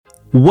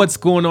What's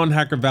going on,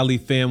 Hacker Valley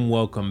fam?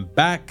 Welcome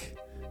back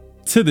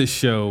to the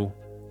show.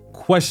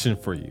 Question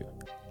for you.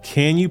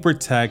 Can you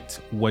protect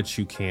what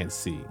you can't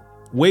see?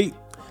 Wait,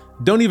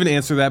 don't even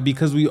answer that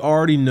because we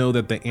already know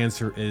that the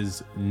answer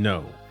is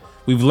no.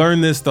 We've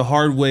learned this the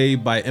hard way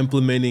by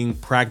implementing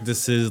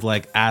practices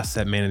like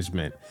asset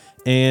management,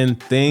 and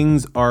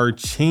things are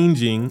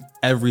changing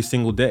every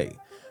single day.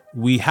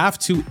 We have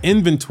to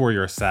inventory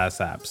our SaaS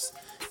apps.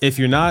 If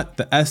you're not,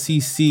 the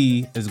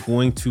SEC is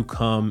going to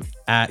come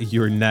at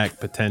your neck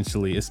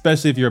potentially,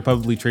 especially if you're a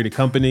publicly traded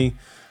company.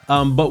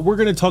 But we're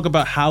going to talk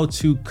about how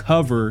to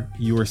cover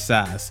your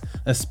SaaS,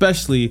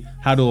 especially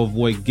how to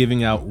avoid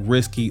giving out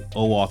risky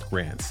OAuth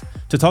grants.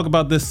 To talk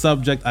about this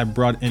subject, I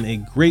brought in a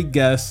great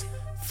guest,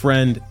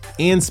 friend,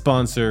 and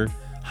sponsor,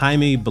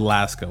 Jaime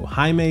Velasco.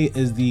 Jaime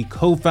is the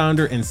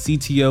co-founder and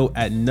CTO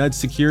at Nudge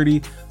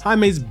Security.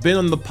 Jaime's been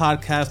on the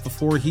podcast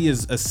before. He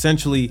is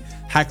essentially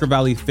Hacker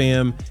Valley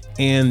fam,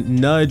 and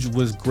Nudge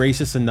was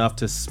gracious enough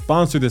to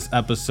sponsor this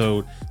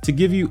episode to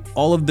give you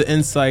all of the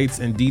insights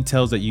and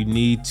details that you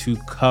need to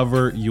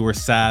cover your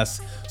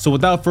SaaS. So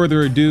without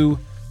further ado,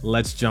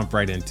 let's jump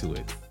right into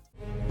it.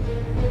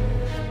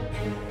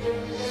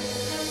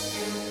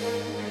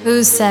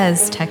 Who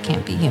says tech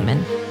can't be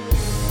human?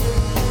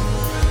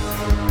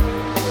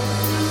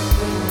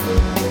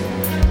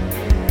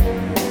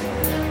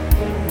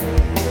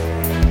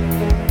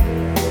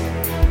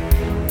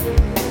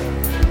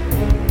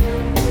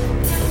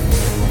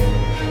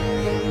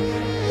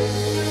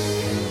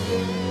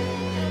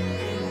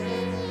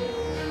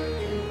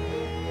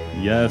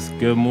 Yes,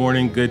 good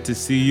morning. Good to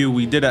see you.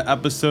 We did an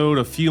episode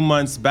a few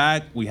months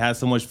back. We had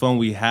so much fun.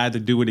 We had to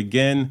do it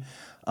again.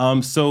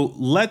 So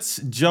let's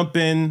jump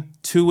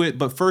into it.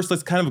 But first,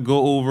 let's kind of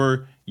go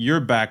over your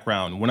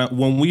background.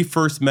 When we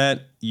first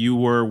met, you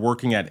were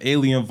working at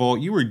Alien Vault.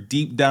 You were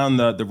deep down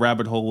the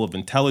rabbit hole of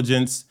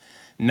intelligence.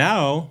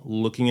 Now,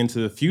 looking into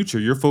the future,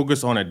 you're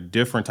focused on a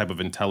different type of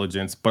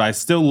intelligence. But I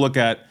still look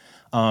at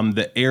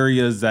the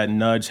areas that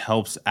Nudge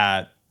helps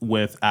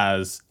with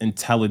as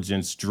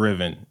intelligence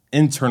driven,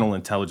 internal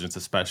intelligence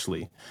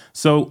especially.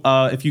 So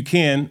if you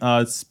can,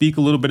 speak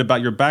a little bit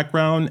about your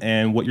background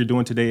and what you're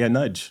doing today at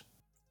Nudge.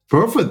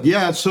 Perfect.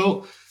 Yeah.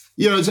 So,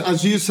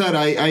 as you said,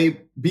 I've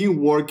been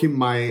working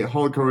my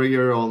whole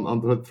career on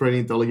the threat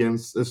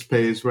intelligence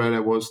space, right? I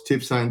was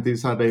chief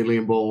scientist at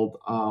Alien Vault.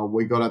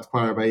 We got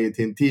acquired by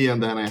AT&T,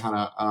 and then I had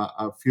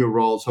a few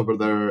roles over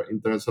there in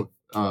terms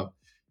of,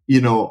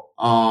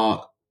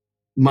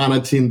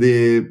 managing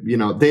the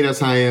data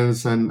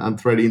science and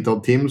threat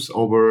intel teams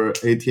over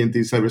AT&T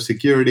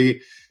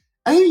cybersecurity.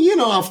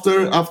 And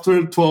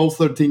after 12,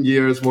 13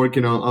 years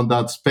working on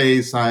that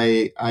space,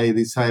 I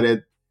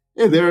decided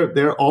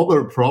there are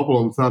other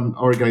problems that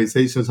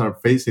organizations are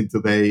facing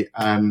today,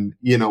 and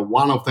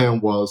one of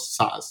them was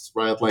SaaS,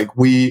 right? Like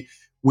we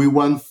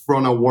went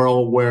from a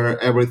world where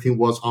everything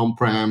was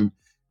on-prem,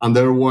 and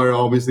there were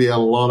obviously a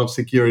lot of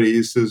security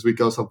issues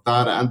because of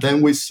that. And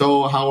then we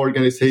saw how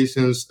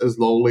organizations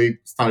slowly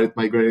started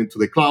migrating to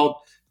the cloud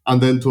and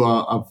then to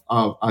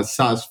a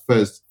SaaS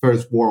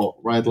first world,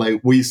 right? Like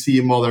we see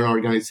modern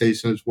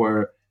organizations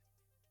where,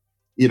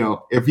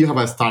 if you have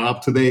a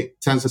startup today,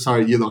 chances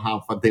are you don't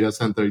have a data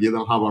center, you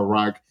don't have a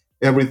rack.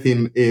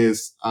 Everything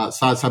is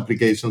SaaS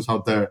applications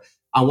out there.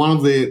 And one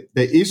of the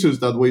issues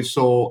that we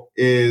saw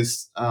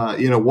is,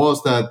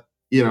 was that,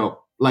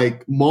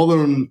 like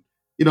modern,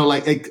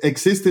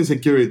 existing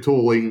security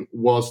tooling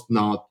was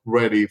not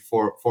ready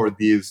for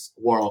this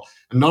world.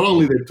 And not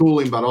only the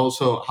tooling, but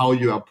also how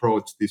you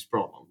approach this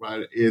problem,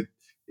 right?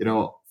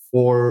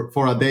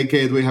 For a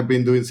decade, we have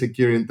been doing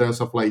security in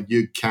terms of like,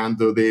 you can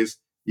do this,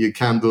 you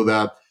can do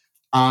that.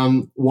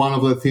 One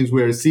of the things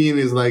we are seeing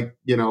is like,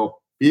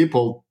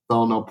 people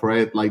don't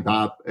operate like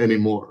that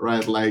anymore,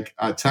 right? Like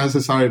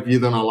chances are if you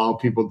don't allow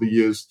people to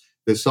use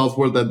the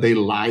software that they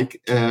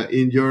like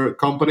in your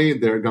company,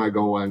 they're going to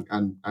go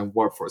and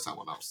work for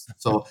someone else.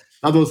 So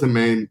that was the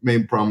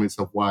main promise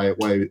of why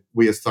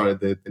we started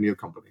the new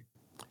company.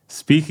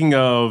 Speaking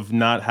of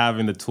not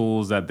having the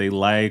tools that they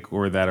like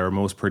or that are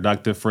most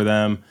productive for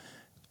them,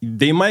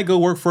 they might go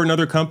work for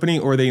another company,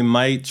 or they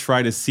might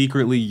try to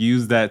secretly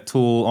use that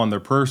tool on their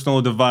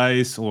personal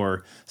device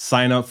or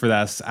sign up for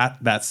that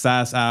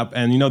SaaS app.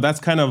 And, that's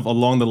kind of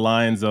along the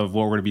lines of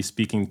what we're going to be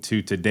speaking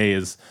to today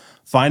is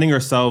finding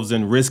ourselves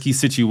in risky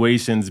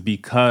situations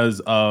because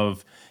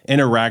of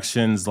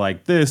interactions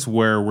like this,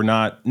 where we're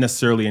not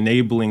necessarily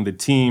enabling the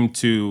team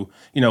to,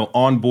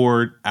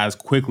 onboard as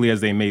quickly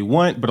as they may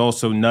want, but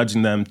also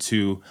nudging them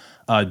to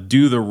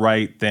do the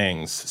right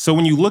things. So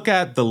when you look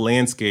at the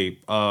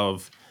landscape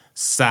of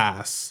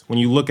SaaS, when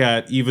you look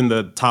at even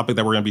the topic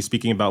that we're going to be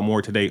speaking about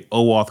more today,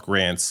 OAuth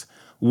grants,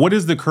 what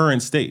is the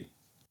current state?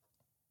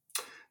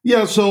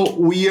 Yeah, so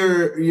we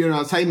are,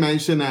 as I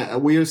mentioned,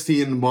 we are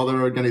seeing modern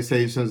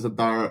organizations that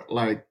are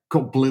like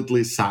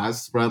completely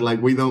SaaS, right?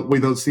 Like we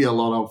don't see a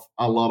lot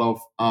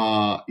of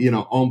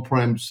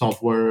on-prem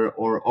software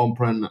or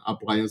on-prem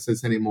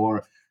appliances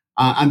anymore.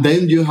 And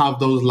then you have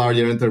those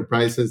larger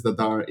enterprises that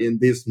are in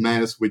this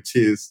mess, which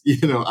is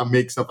a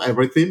mix of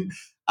everything.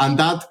 And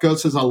that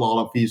causes a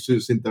lot of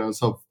issues in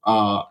terms of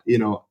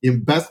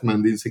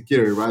investment in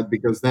security, right?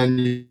 Because then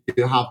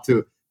you have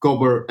to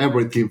cover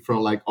everything from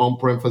like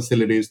on-prem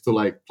facilities to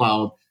like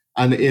cloud,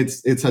 and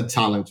it's a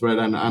challenge, right?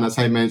 And as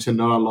I mentioned,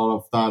 not a lot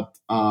of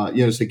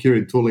that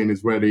security tooling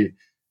is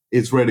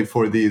ready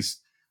for this.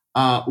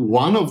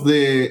 One of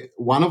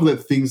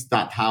the things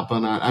that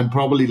happened, and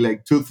probably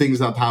like two things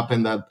that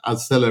happened that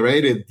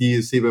accelerated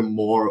this even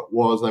more,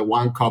 was like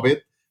one,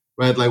 COVID,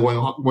 right? Like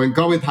when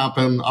COVID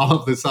happened, all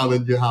of a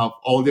sudden you have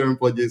all your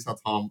employees at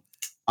home.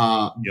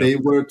 They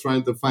were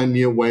trying to find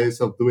new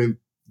ways of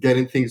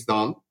getting things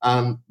done,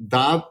 and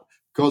that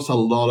caused a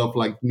lot of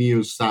like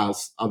new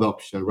SaaS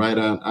adoption, right?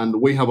 And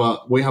we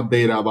have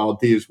data about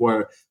this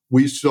where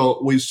we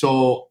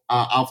saw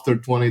after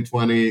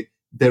 2020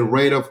 the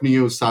rate of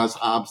new SaaS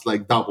apps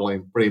like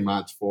doubling pretty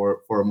much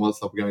for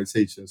most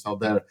organizations out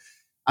there.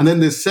 And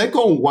then the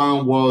second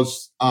one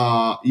was,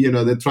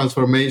 the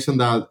transformation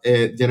that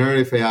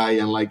generative AI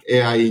and like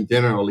AI in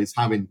general is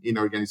having in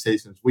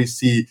organizations. We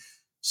see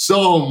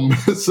so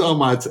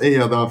much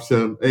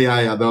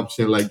AI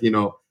adoption. Like,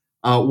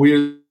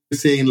 we're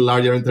seeing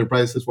larger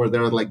enterprises where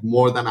there are like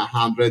more than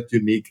 100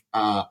 unique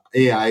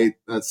AI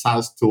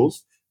SaaS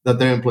tools that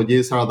their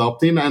employees are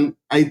adopting, and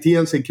IT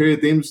and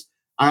security teams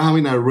are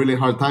having a really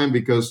hard time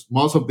because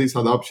most of this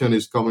adoption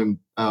is coming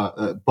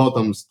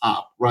bottoms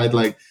up, right?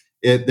 Like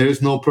there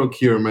is no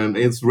procurement.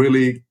 It's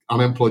really an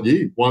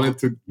employee wanting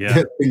to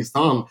get things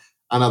done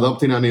and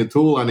adopting a new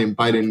tool and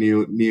inviting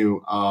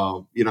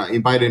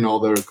inviting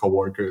other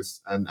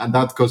coworkers, and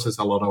that causes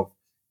a lot of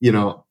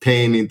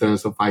pain in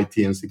terms of IT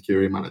and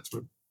security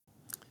management.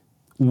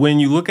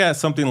 When you look at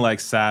something like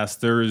SaaS,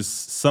 there's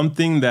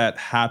something that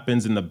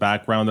happens in the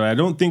background that I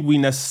don't think we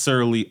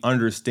necessarily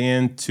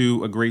understand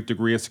to a great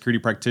degree as security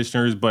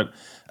practitioners, but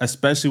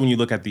especially when you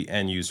look at the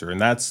end user, and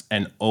that's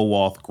an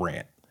OAuth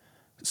grant.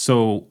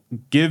 So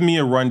give me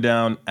a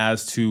rundown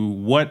as to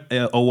what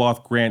an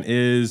OAuth grant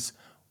is,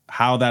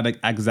 how that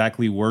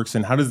exactly works,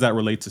 and how does that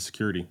relate to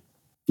security?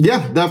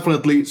 Yeah,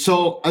 definitely.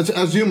 So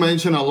as you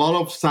mentioned, a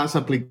lot of SaaS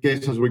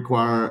applications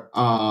require,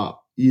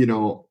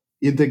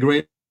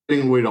 integrating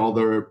with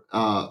other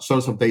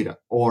source of data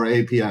or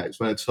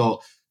APIs, right?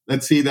 So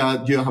let's see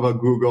that you have a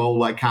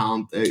Google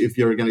account. If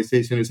your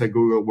organization is a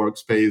Google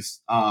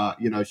Workspace,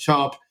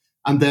 shop,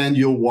 and then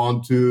you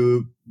want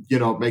to,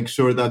 make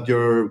sure that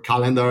your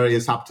calendar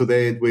is up to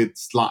date with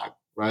Slack,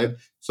 right?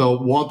 So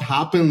what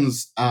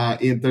happens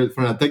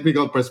from a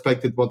technical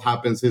perspective, what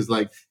happens is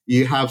like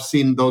you have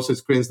seen those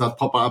screens that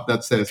pop up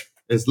that says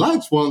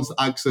Slack wants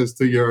access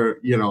to your,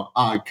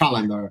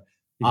 calendar.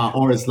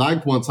 Or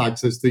Slack wants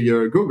access to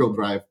your Google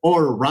Drive,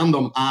 or a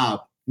random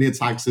app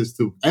needs access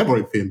to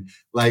everything.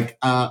 Like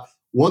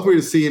what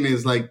we're seeing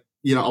is like,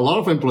 a lot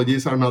of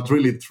employees are not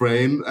really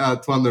trained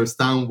to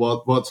understand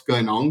what's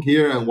going on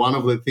here. And one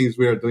of the things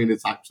we are doing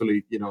is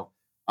actually,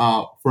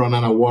 from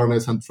an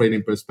awareness and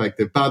training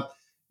perspective. But,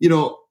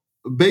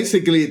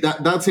 basically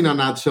that's in a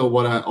nutshell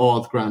what an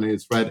OAuth grant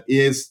is, right?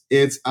 It's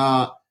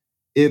a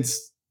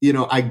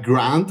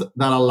grant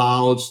that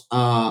allows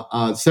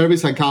a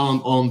service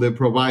account on the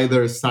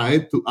provider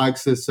side to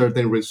access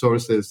certain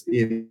resources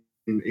in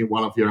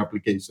one of your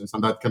applications.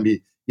 And that can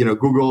be,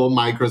 Google,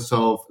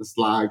 Microsoft,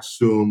 Slack,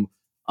 Zoom,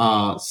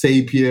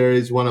 Zapier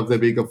is one of the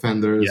big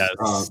offenders.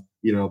 Yes.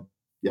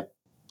 Yeah.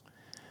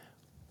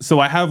 So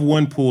I have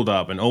one pulled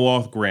up, an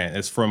OAuth grant.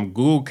 It's from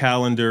Google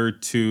Calendar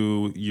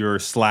to your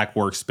Slack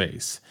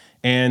workspace.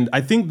 And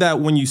I think that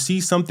when you see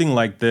something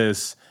like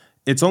this,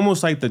 it's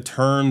almost like the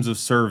terms of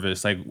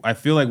service. Like I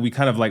feel like we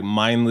kind of like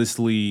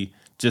mindlessly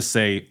just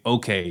say,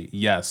 okay,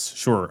 yes,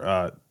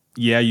 sure.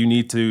 You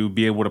need to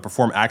be able to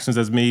perform actions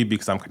as me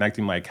because I'm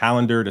connecting my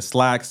calendar to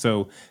Slack.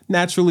 So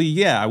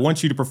naturally, I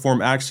want you to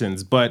perform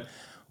actions. But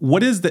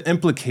what is the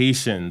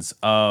implications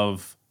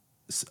of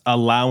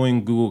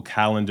allowing Google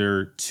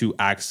Calendar to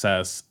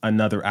access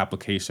another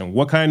application?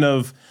 What kind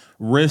of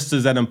risk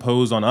does that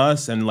impose on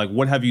us? And like,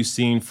 what have you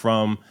seen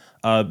from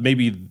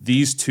maybe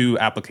these two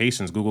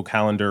applications, Google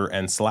Calendar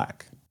and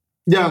Slack?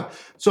 Yeah.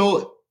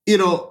 So,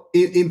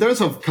 in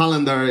terms of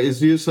calendar,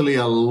 it's usually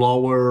a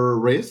lower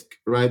risk,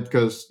 right?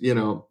 Because,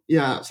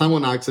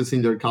 someone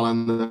accessing your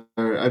calendar,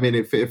 I mean,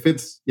 if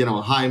it's,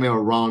 Jaime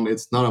or Ron,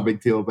 it's not a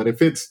big deal. But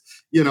if it's,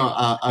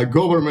 a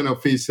government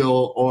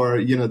official or,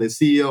 the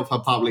CEO of a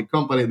public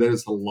company,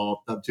 there's a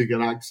lot that you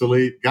can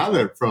actually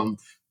gather from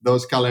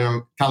those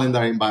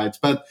calendar invites.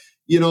 But,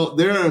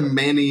 there are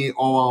many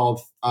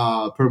OAuth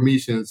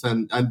permissions,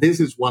 and this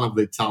is one of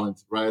the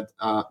challenges, right?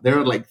 There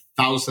are like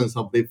thousands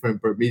of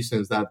different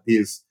permissions that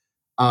these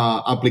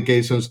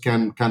applications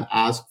can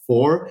ask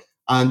for.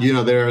 And,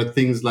 there are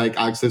things like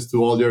access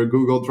to all your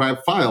Google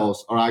Drive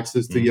files, or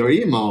access to your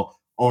email,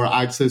 or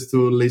access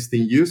to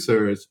listing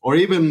users, or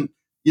even,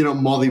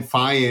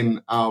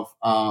 modifying of,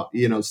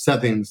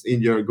 settings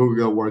in your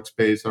Google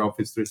Workspace or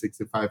Office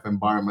 365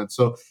 environment.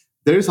 So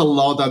there's a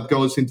lot that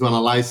goes into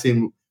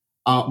analyzing,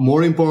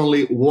 more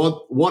importantly,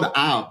 what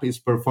app is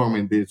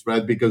performing this,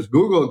 right? Because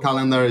Google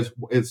Calendar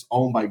is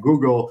owned by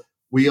Google.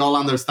 We all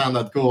understand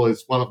that Google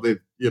is one of the,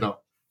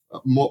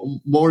 more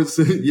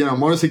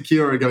more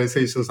secure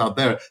organizations out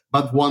there.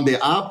 But when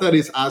the app that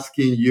is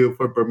asking you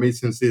for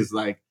permissions is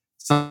like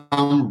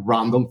some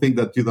random thing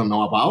that you don't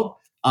know about,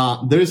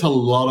 there is a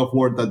lot of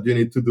work that you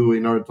need to do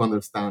in order to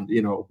understand,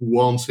 who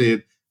owns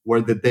it,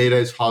 where the data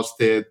is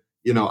hosted,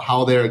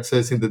 how they're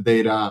accessing the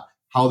data,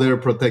 how they're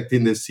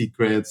protecting the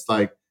secrets.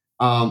 Like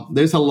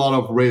there's a lot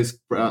of risk,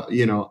 risk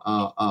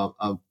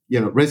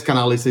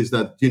analysis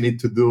that you need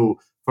to do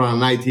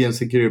from an IT and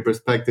security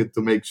perspective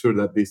to make sure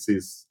that this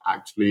is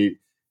actually,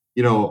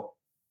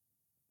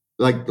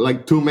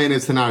 like two main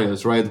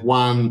scenarios, right?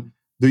 One,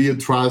 do you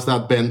trust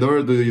that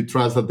vendor? Do you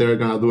trust that they're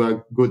going to do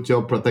a good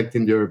job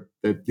protecting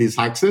this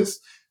access?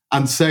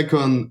 And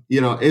second,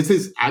 is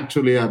this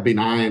actually a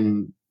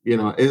benign,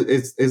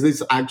 is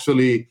this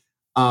actually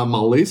a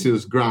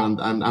malicious grant?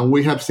 And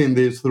we have seen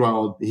this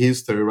throughout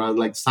history, right?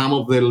 Like some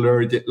of the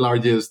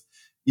largest,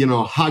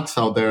 hacks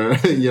out there,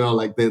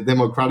 like the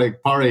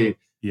Democratic Party,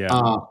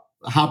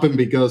 happened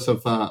because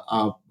of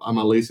a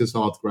malicious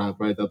OAuth grant,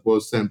 right? That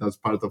was sent as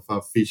part of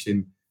a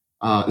phishing,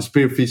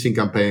 spear phishing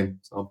campaign.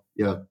 So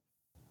yeah.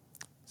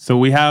 So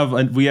we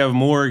have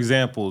more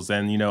examples,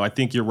 and I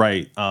think you're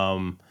right.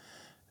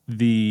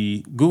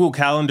 The Google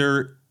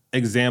Calendar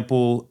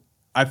example,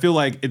 I feel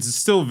like it's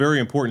still very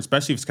important,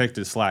 especially if it's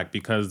connected to Slack,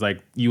 because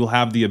like you'll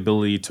have the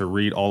ability to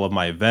read all of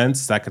my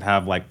events. That could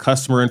have like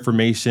customer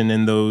information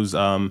in those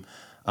in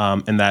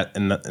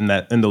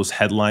those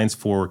headlines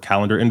for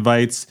calendar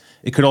invites.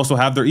 It could also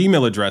have their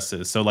email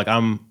addresses. So like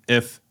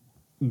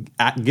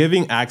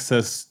giving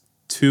access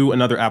to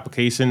another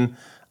application,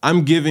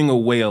 I'm giving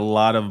away a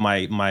lot of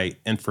my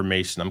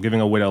information. I'm giving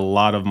away a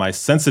lot of my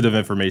sensitive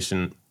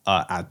information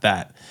at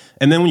that.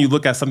 And then when you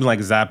look at something like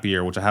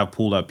Zapier, which I have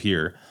pulled up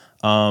here,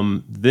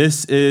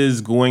 this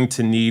is going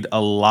to need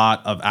a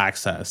lot of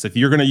access. If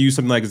you're going to use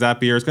something like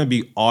Zapier, it's going to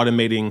be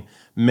automating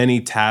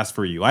many tasks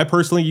for you. I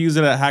personally use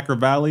it at Hacker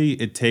Valley.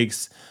 It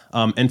takes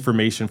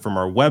information from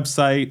our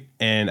website,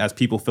 and as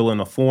people fill in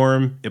a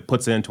form, it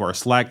puts it into our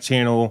Slack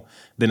channel,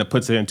 then it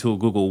puts it into a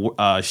Google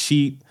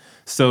Sheet.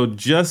 So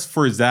just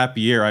for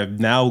Zapier, I've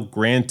now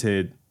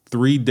granted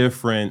 3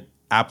 different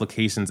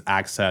applications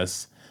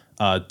access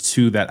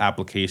to that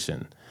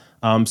application.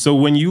 So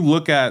when you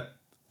look at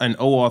an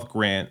OAuth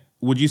grant,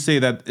 would you say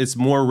that it's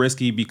more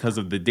risky because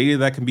of the data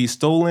that can be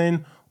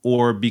stolen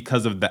or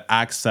because of the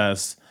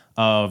access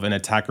of an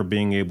attacker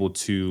being able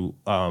to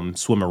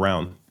swim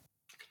around?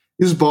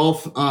 It's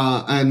both,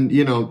 and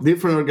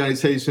different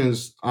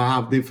organizations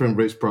have different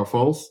risk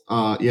profiles.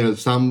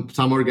 Some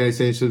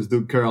organizations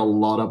do care a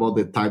lot about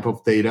the type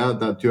of data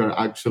that you are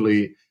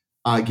actually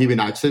giving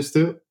access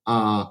to.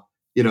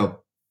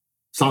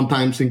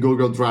 Sometimes in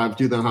Google Drive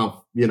you don't have,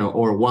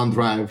 or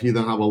OneDrive, you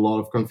don't have a lot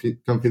of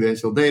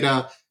confidential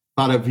data.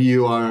 But if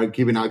you are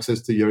giving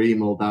access to your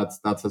email,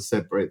 that's a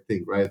separate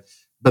thing, right?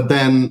 But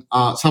then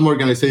some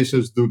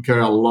organizations do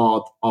care a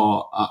lot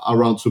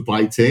around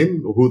supply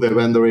chain, who the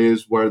vendor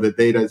is, where the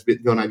data is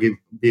going to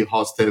be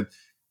hosted.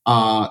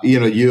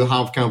 You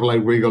have kind of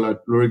like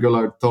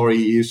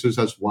regulatory issues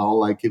as well.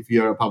 Like if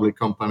you're a public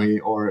company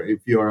or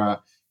if you're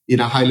in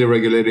a highly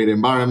regulated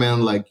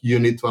environment, like you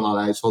need to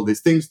analyze all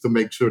these things to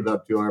make sure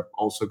that you are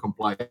also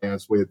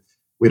compliant with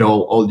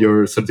all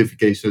your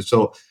certifications.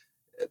 So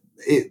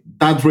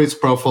that risk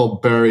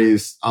profile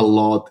varies a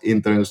lot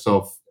in terms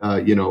of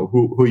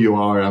who you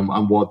are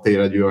and what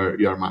data you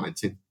are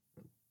managing.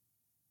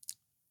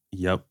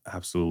 Yep,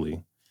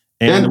 absolutely.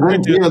 And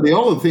the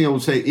other thing I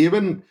would say,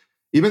 even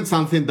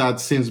something that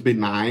seems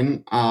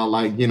benign,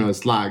 like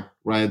Slack,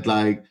 right?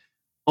 Like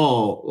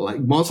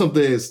most of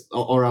this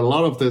or a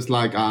lot of the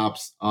Slack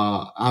apps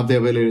have the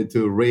ability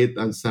to read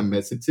and send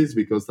messages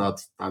because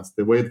that's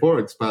the way it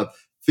works. But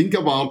think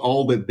about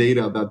all the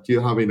data that you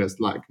have in a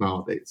Slack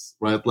nowadays,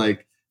 right?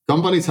 Like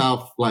companies have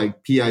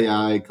like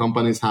PII,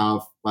 companies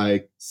have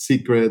like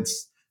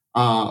secrets.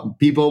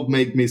 People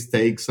make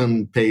mistakes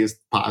and paste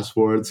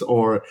passwords,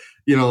 or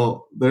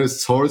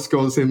there's source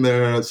codes in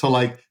there. So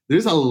like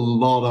there's a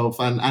lot of,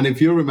 and if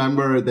you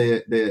remember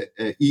the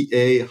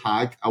EA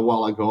hack a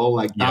while ago,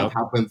 like that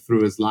happened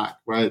through Slack,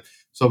 right?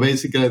 So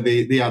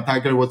basically the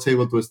attacker was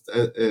able to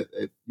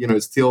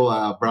steal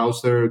a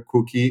browser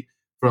cookie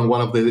from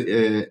one of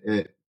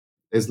the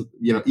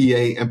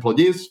EA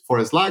employees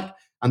for Slack,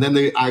 and then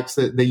they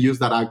use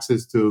that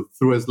access to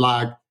through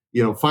Slack,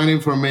 find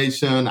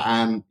information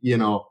and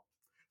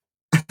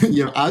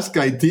ask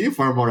IT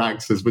for more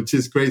access, which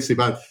is crazy.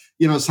 But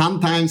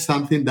sometimes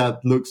something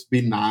that looks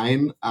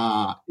benign,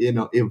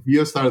 if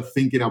you start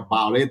thinking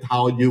about it,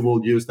 how you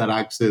will use that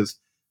access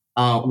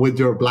with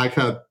your black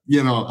hat,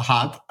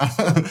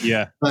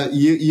 yeah,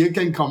 you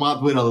can come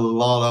up with a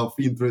lot of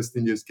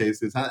interesting use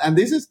cases, and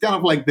this is kind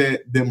of like the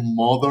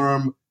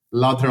modern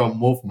lateral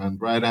movement,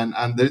 right?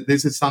 And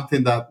this is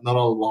something that not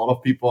a lot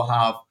of people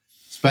have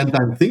spent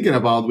time thinking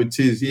about, which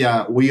is,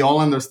 we all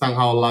understand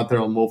how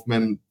lateral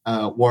movement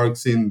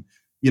works in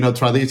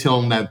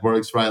traditional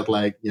networks, right?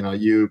 Like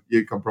you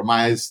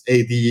compromise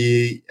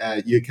ADE,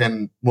 you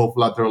can move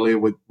laterally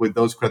with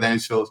those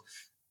credentials.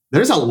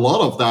 there's a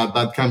lot of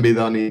that can be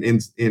done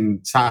in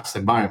SaaS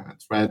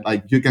environments, right?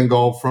 Like you can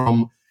go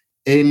from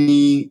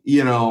any,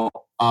 email,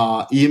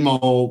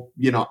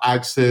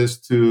 access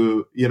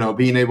to,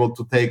 being able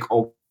to take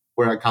over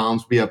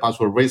accounts via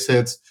password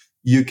resets.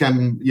 You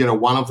can,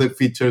 one of the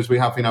features we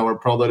have in our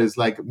product is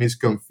like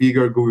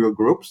misconfigure Google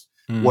Groups,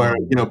 where,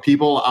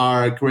 people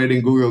are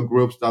creating Google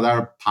Groups that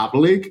are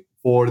public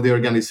for the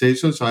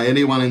organization. So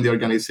anyone in the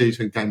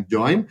organization can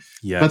join.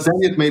 Yes. But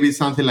then it may be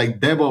something like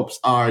DevOps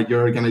are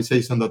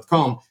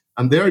yourorganization.com,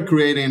 and they're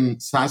creating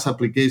SaaS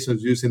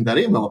applications using that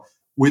email,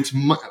 which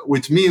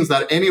means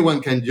that anyone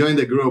can join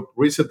the group,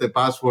 reset the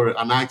password,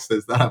 and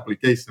access that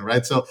application,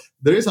 right? So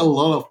there is a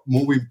lot of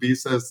moving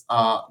pieces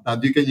that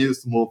you can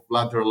use to move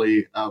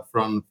laterally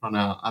from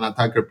an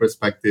attacker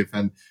perspective.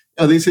 And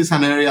this is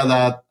an area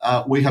that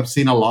we have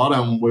seen a lot,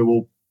 and we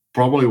will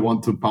probably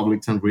want to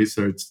publish some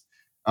research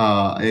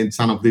in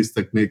some of these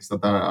techniques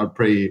that are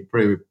pretty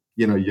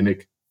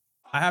unique.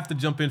 I have to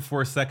jump in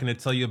for a second to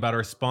tell you about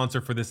our sponsor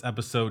for this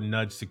episode,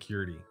 Nudge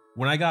Security.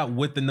 When I got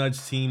with the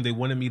Nudge team, they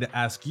wanted me to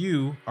ask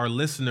you, our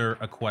listener,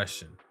 a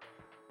question.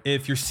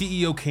 If your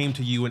CEO came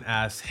to you and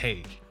asked,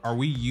 hey, are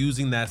we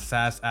using that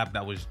SaaS app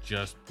that was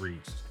just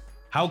breached?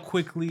 How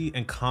quickly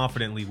and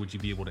confidently would you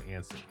be able to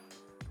answer?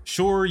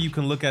 Sure, you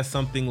can look at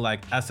something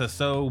like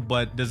SSO,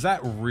 but does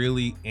that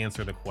really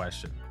answer the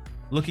question?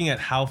 Looking at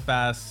how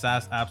fast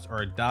SaaS apps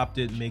are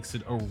adopted makes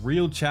it a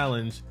real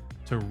challenge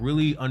to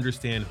really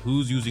understand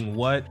who's using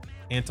what,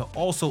 and to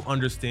also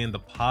understand the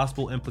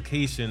possible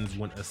implications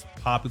when a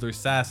popular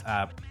SaaS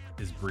app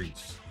is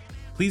breached.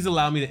 Please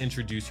allow me to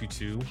introduce you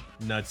to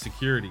Nudge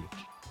Security.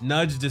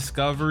 Nudge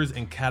discovers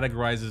and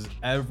categorizes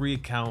every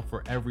account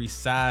for every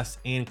SaaS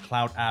and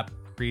cloud app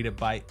created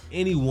by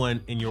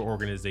anyone in your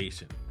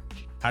organization.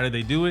 How do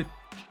they do it?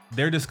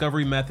 Their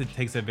discovery method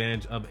takes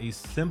advantage of a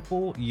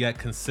simple yet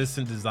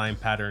consistent design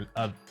pattern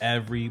of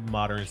every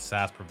modern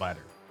SaaS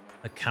provider: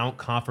 account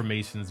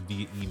confirmations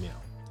via email.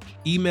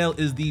 Email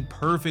is the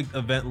perfect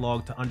event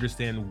log to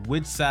understand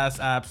which SaaS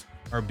apps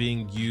are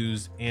being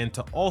used and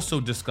to also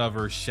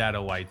discover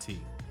shadow IT.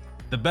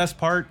 The best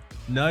part,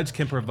 Nudge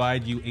can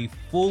provide you a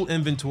full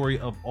inventory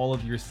of all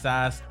of your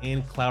SaaS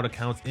and cloud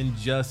accounts in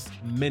just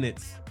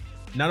minutes.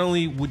 Not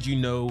only would you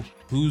know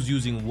who's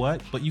using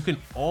what, but you can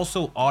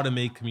also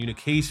automate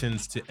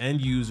communications to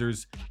end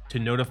users to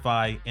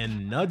notify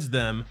and nudge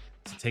them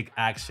to take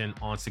action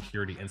on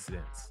security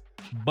incidents.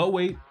 But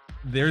wait,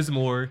 there's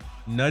more.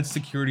 Nudge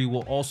Security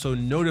will also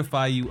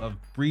notify you of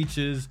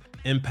breaches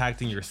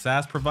impacting your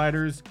SaaS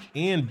providers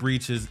and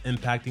breaches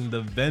impacting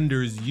the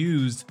vendors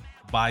used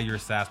by your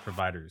SaaS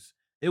providers.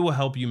 It will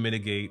help you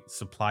mitigate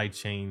supply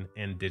chain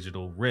and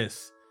digital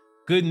risks.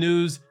 Good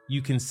news,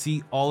 you can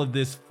see all of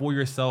this for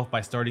yourself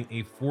by starting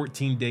a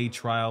 14-day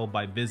trial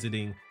by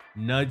visiting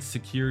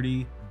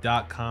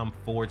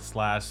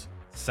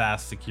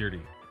nudgesecurity.com/SaaS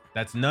security.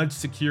 That's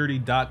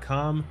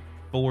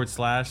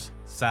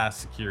nudgesecurity.com/SaaS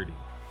security.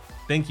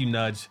 Thank you,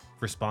 Nudge,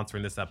 for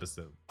sponsoring this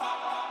episode.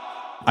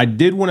 I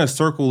did want to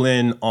circle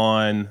in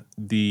on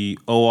the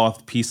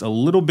OAuth piece a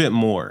little bit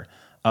more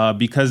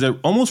because it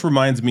almost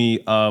reminds me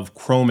of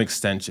Chrome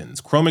extensions.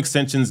 Chrome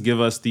extensions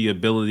give us the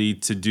ability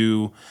to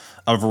do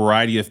a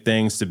variety of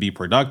things to be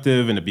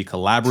productive and to be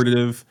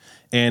collaborative.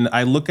 And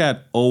I look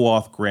at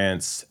OAuth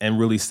grants and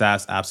really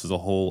SaaS apps as a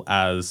whole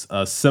as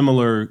a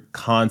similar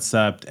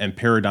concept and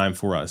paradigm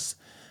for us.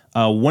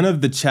 One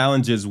of the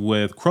challenges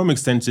with Chrome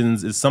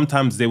extensions is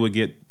sometimes they would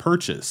get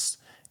purchased.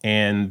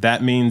 And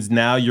that means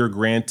now you're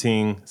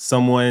granting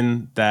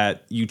someone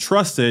that you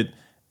trusted,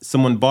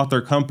 someone bought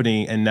their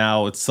company, and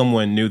now it's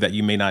someone new that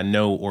you may not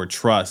know or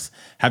trust.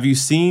 Have you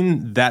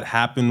seen that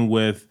happen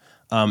with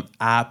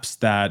apps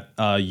that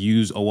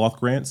use OAuth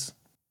grants?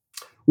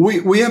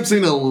 We have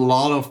seen a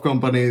lot of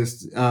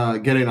companies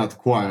getting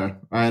acquired,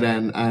 right?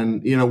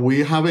 And we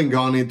haven't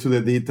gone into the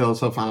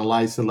details of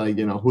analyzing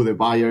who the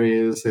buyer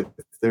is, if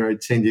there are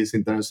changes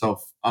in terms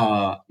of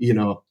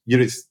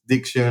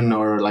jurisdiction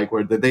or like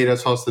where the data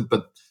is hosted.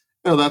 But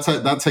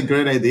that's a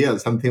great idea.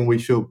 Something we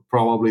should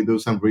probably do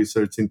some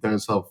research in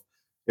terms of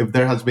if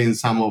there has been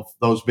some of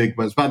those big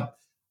ones. But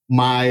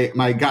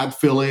my gut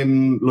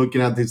feeling,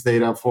 looking at this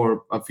data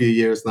for a few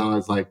years now,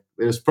 is like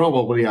there's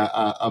probably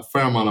a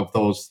fair amount of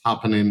those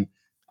happening.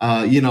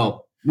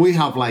 We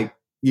have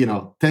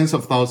tens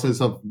of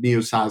thousands of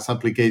new SaaS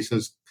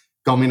applications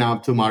coming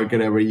up to market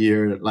every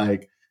year.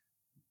 Like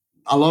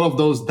a lot of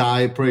those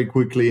die pretty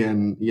quickly,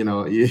 and you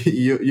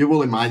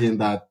will imagine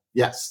that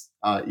yes,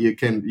 you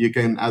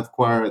can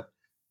acquire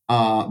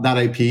that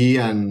IP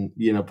and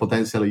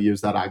potentially use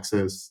that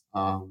access.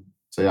 So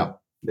yeah.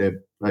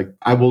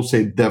 I will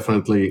say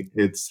definitely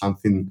it's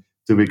something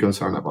to be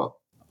concerned about.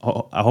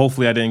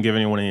 Hopefully I didn't give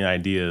anyone any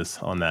ideas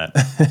on that.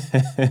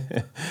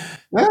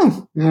 Yeah.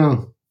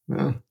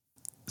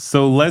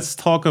 So let's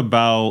talk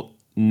about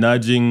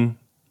nudging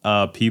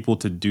people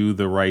to do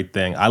the right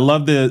thing. I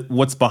love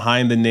what's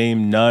behind the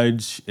name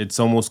Nudge. It's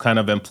almost kind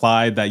of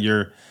implied that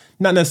you're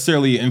not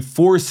necessarily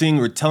enforcing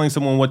or telling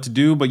someone what to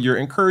do, but you're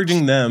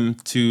encouraging them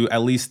to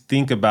at least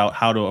think about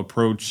how to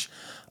approach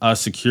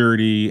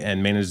security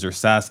and manage their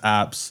SaaS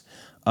apps.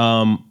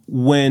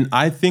 When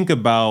I think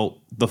about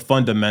the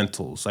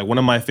fundamentals, like one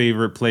of my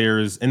favorite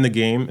players in the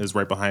game is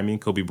right behind me,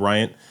 Kobe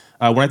Bryant.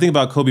 When I think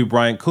about Kobe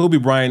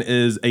Bryant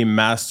is a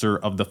master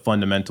of the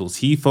fundamentals.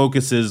 He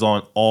focuses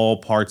on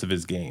all parts of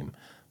his game.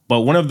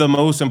 But one of the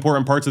most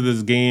important parts of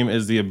this game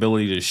is the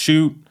ability to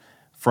shoot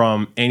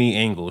from any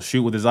angle,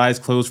 shoot with his eyes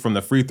closed from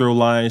the free throw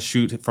line,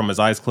 shoot from his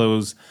eyes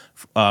closed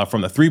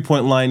from the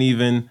 3-point line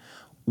even.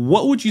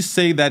 What would you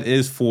say that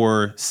is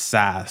for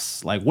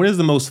SaaS? Like, what is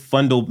the most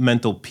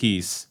fundamental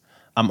piece?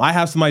 I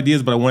have some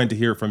ideas, but I wanted to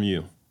hear it from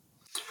you.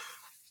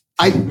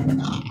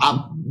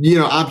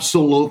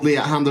 Absolutely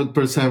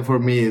 100% for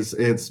me is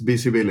it's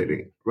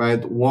visibility,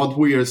 right? What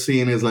we are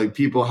seeing is like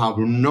people have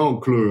no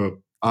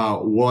clue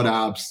what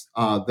apps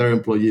their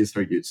employees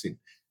are using.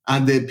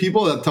 And the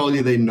people that tell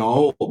you they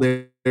know,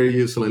 they're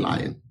usually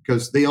lying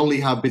because they only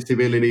have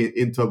visibility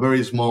into a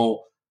very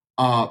small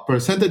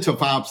percentage of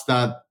apps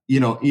that,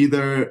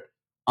 either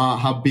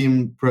have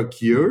been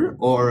procured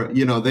or,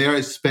 they are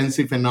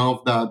expensive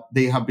enough that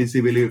they have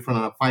visibility from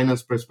a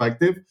finance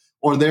perspective,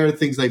 or there are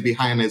things like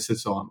behind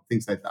SSO and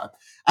things like that.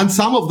 And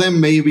some of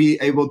them may be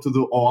able to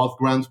do OAuth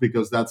grants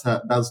because that's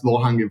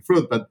low-hanging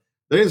fruit, but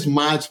there is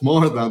much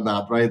more than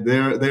that, right?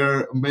 There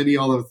are many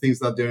other things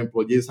that their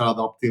employees are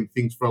adopting,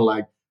 things from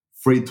like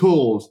free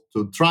tools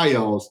to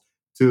trials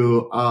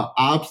to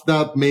apps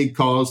that may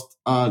cost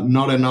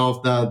not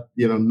enough that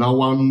no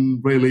one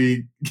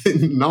really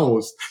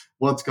knows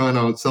what's going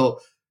on.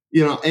 So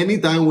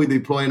anytime we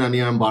deploy in a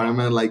new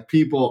environment, like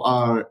people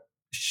are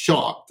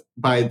shocked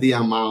by the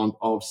amount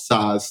of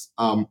SaaS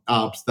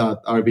apps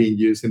that are being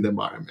used in the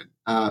environment.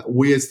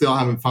 We still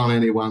haven't found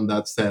anyone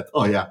that said,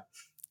 "Oh yeah,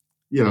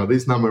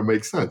 this number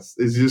makes sense."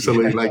 It's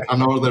usually like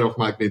an order of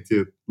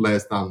magnitude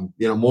less than,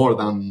 more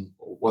than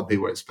what they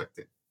were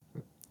expecting.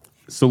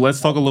 So let's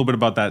talk a little bit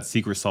about that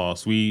secret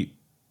sauce.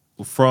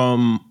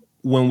 From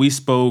when we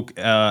spoke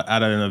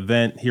at an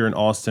event here in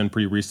Austin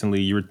pretty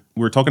recently, we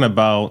were talking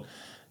about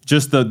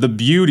just the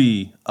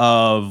beauty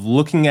of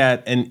looking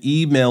at an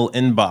email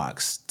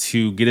inbox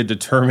to get a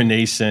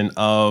determination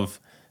of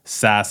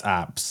SaaS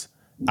apps.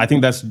 I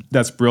think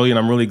that's brilliant.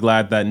 I'm really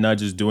glad that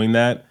Nudge is doing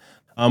that.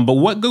 But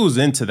what goes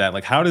into that?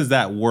 Like, how does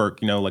that work?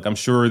 Like I'm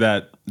sure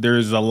that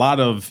there's a lot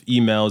of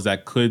emails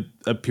that could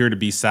appear to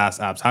be SaaS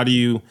apps. How do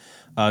you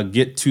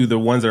get to the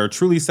ones that are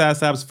truly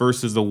SaaS apps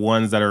versus the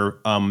ones that are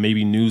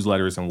maybe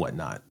newsletters and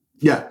whatnot?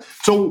 Yeah.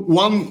 So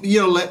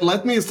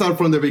let me start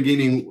from the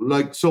beginning.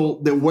 Like, so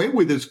the way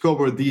we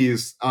discover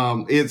these,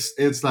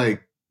 it's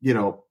like,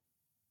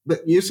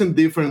 using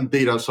different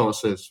data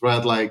sources,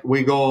 right? Like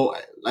we go,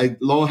 like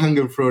low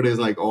hanging fruit is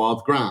like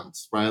OAuth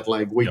grants, right?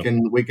 Like we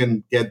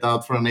can get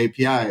that from an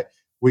API.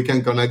 We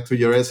can connect to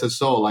your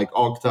SSO like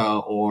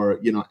Okta or,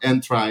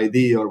 Entra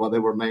ID or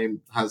whatever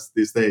name has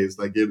these days.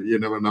 Like you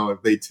never know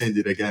if they change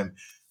it again.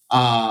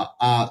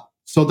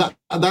 So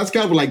that's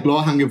kind of like low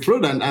hanging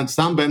fruit, and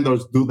some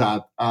vendors do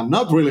that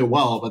not really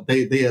well, but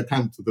they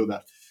attempt to do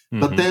that. Mm-hmm.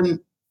 But then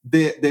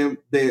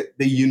the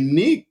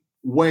unique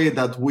way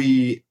that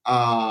we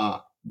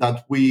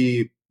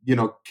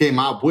came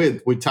up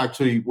with, which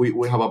actually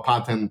we have a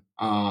patent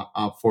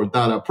for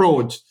that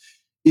approach,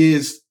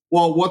 is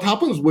what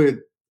happens with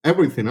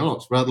everything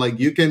else, right? Like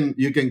you can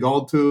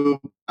go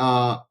to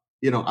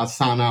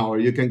Asana, or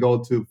you can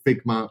go to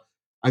Figma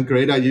and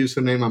create a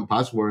username and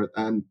password,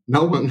 and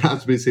no one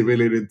has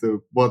visibility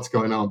to what's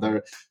going on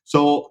there.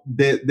 So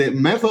the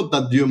method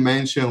that you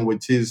mentioned,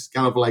 which is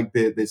kind of like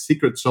the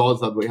secret sauce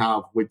that we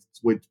have, which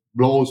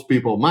blows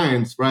people's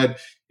minds, right,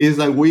 is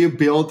like we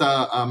built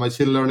a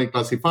machine learning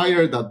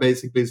classifier that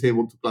basically is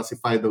able to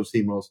classify those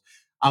emails.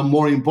 And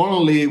more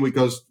importantly,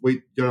 because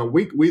we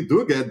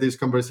do get this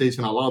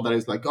conversation a lot that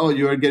is like, oh,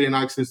 you are getting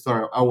access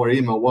to our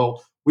email.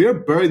 Well, we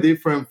are very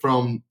different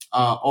from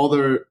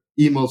other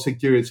email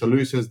security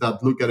solutions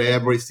that look at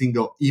every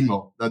single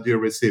email that you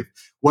receive.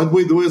 What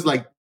we do is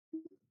like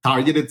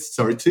targeted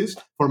searches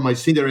for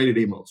machine-generated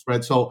emails,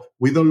 right? So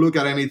we don't look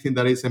at anything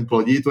that is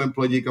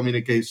employee-to-employee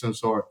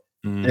communications or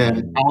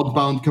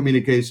outbound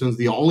communications.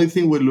 The only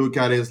thing we look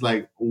at is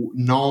like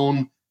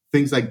known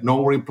things like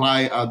no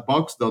reply at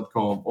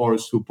box.com or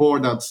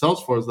support at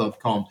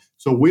salesforce.com.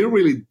 So we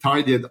really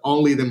target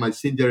only the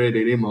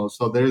machine-generated emails.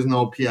 So there is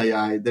no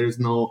PII, there is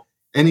no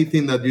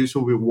anything that you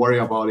should be worried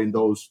about in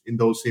those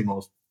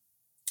emails.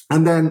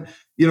 And then,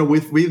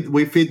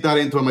 we feed that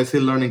into a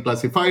machine learning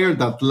classifier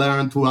that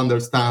learn to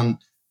understand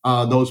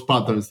those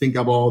patterns. Think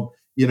about,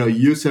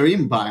 user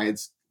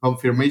invites,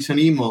 confirmation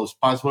emails,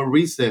 password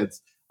resets,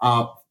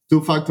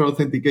 two-factor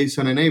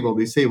authentication enabled,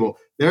 disabled.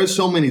 There are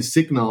so many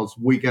signals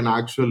we can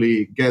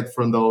actually get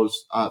from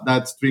those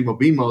that stream of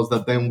emails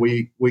that then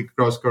we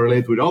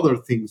cross-correlate with other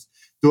things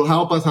to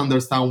help us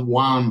understand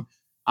one,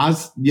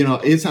 as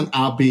is an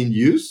app being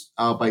used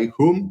by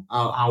whom,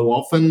 how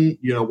often,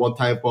 what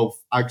type of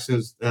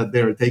actions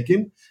they're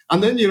taking,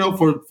 and then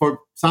for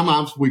some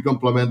apps we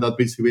complement that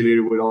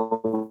visibility with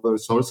other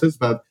sources.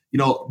 But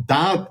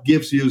that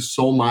gives you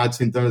so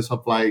much in terms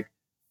of like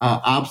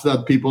apps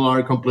that people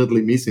are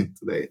completely missing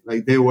today.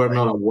 Like they were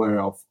not aware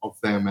of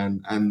them.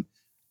 And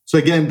so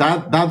again,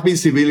 that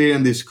visibility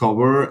and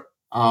discover,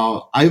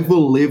 I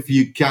believe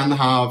you can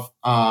have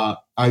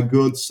a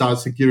good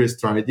SaaS security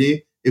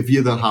strategy if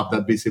you don't have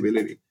that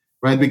visibility,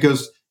 right?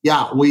 Because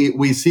yeah,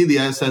 we see the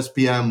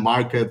SSPM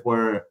market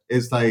where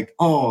it's like,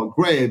 oh,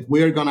 great,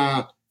 we're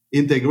gonna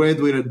integrate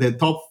with the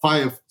top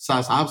 5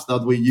 SaaS apps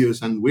that we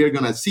use, and we're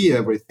gonna see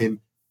everything.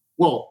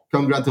 Well,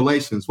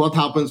 congratulations. What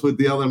happens with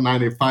the other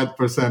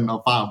 95%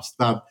 of apps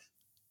that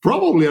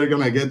probably are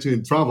going to get you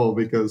in trouble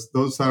because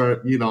those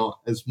are,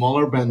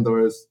 smaller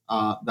vendors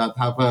that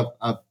have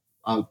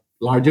a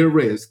larger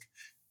risk.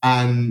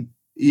 And,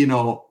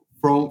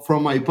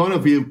 from my point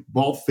of view,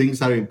 both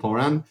things are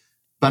important.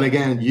 But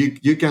again,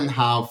 you can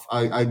have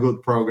a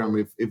good program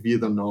if you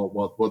don't know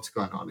what's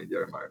going on in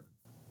your environment.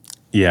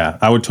 Yeah,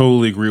 I would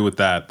totally agree with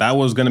that. That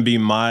was going to be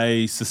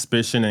my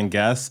suspicion and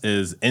guess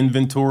is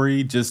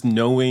inventory, just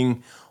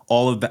knowing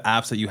all of the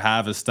apps that you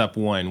have is step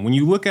one. When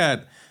you look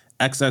at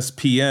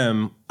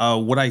XSPM,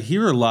 what I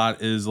hear a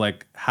lot is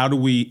like, how do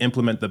we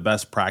implement the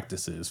best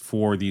practices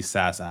for these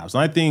SaaS apps?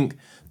 And I think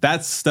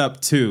that's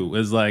step two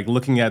is like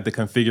looking at the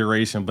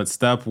configuration, but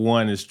step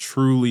one is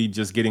truly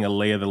just getting a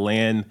lay of the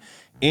land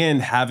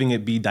and having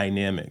it be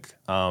dynamic.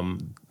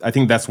 I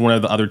think that's one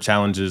of the other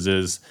challenges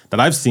is that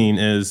I've seen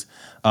is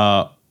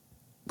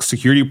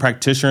security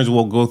practitioners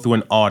will go through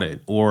an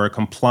audit or a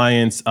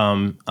compliance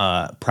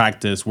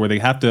practice where they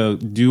have to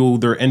do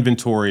their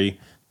inventory,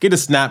 get a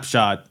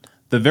snapshot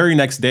the very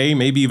next day,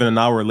 maybe even an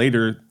hour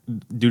later,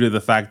 due to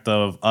the fact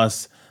of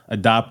us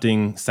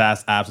adopting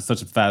SaaS apps at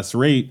such a fast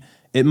rate.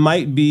 It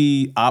might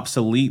be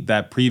obsolete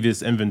that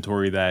previous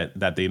inventory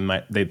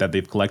that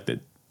they've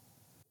collected.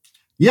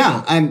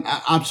 Yeah, and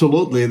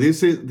absolutely,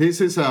 this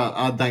is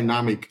a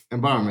dynamic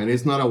environment.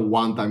 It's not a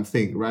one-time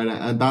thing, right?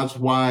 And that's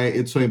why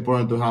it's so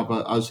important to have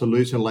a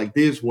solution like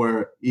this,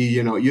 where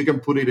you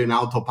can put it in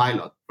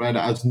autopilot, right?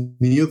 As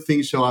new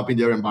things show up in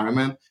your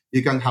environment,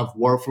 you can have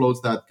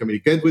workflows that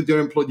communicate with your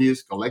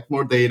employees, collect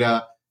more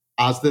data,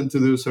 ask them to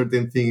do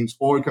certain things,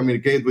 or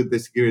communicate with the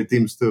security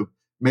teams to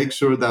make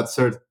sure that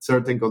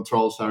certain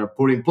controls are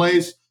put in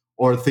place,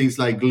 or things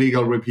like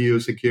legal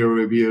reviews,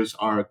 security reviews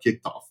are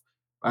kicked off.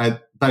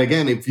 Right. But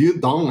again, if you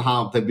don't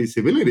have the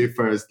visibility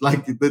first,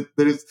 like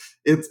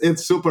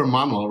it's super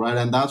manual, right?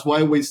 And that's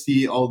why we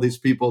see all these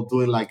people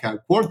doing like a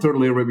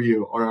quarterly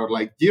review or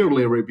like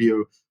yearly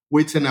review,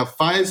 which in a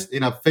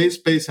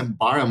face-based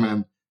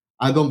environment,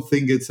 I don't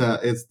think it's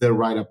the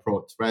right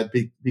approach, right?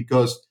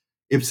 Because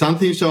if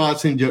something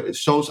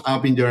shows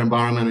up in your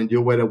environment and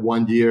you waited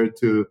 1 year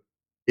to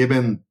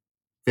even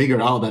figure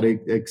out that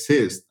it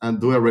exists and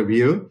do a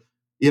review,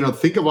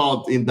 think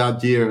about in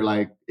that year,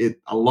 like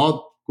a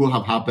lot could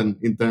have happened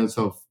in terms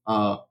of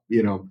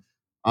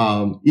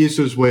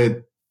issues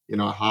with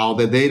how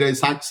the data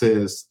is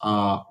accessed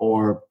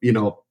or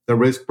the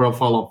risk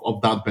profile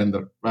of that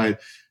vendor, right?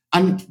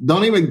 And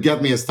don't even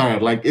get me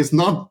started. Like it's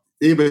not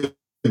even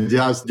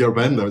just your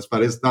vendors,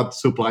 but it's that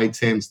supply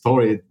chain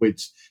story,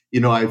 which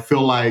I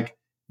feel like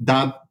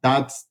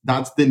that's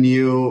the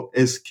new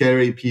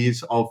scary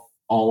piece of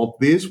all of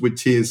this,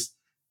 which is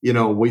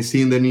we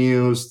see in the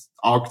news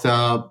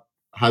Okta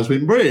has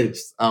been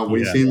breached.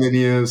 We've seen the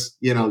news,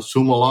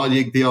 Sumo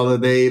Logic the other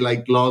day,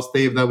 like lost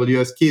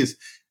AWS keys.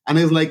 And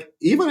it's like,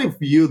 even if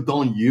you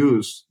don't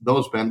use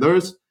those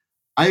vendors,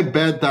 I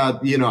bet that,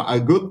 a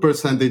good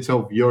percentage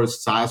of your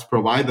SaaS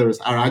providers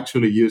are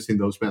actually using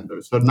those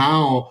vendors. So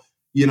now,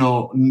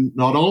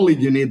 not only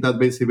you need that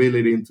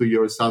visibility into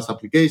your SaaS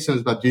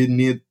applications, but you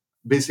need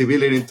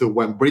visibility into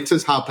when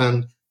breaches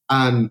happen.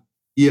 And,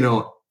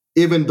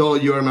 even though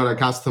you're not a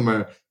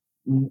customer,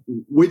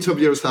 which of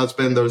your SaaS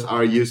vendors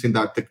are using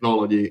that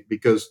technology,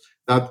 because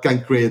that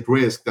can create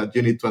risk that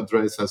you need to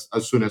address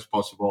as soon as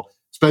possible,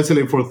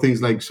 especially for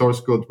things like source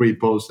code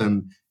repos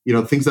and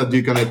things that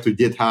you connect to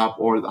GitHub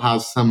or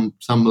has some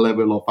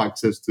level of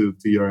access to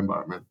your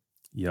environment.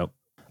 Yep.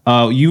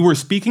 You were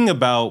speaking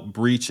about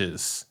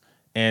breaches,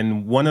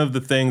 and one of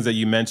the things that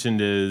you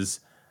mentioned is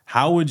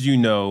how would you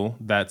know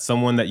that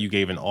someone that you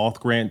gave an auth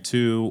grant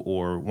to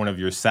or one of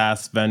your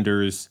SaaS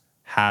vendors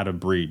had a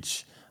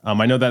breach?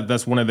 I know that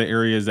that's one of the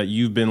areas that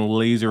you've been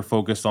laser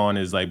focused on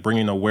is like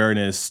bringing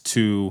awareness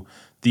to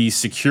the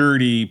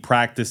security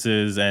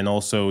practices and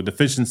also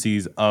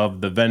deficiencies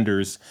of the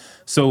vendors.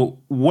 So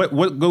what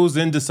goes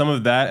into some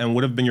of that and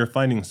what have been your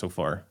findings so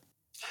far?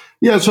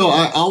 Yeah, so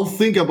I'll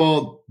think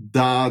about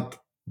that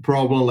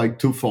problem like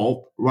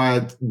twofold,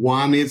 right?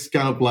 One is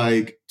kind of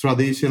like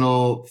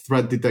traditional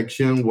threat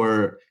detection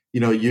where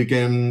you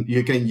can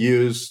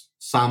use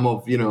some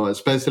of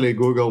especially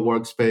Google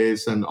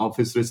Workspace and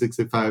Office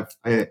 365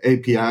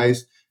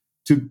 APIs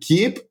to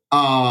keep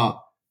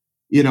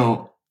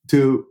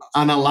to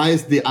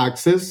analyze the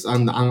access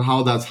and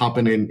how that's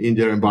happening in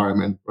your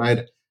environment,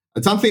 right?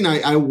 It's something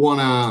I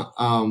wanna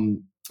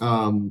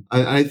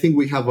I think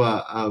we have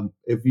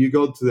if you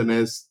go to the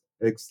next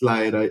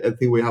slide, I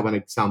think we have an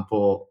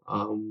example.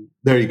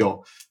 There you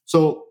go.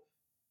 So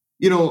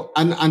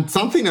and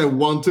something I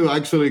want to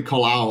actually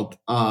call out,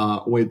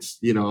 which,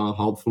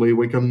 hopefully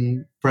we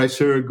can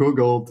pressure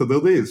Google to do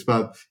this.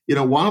 But,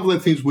 one of the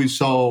things we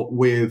saw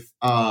with,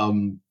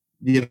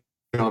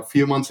 a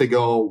few months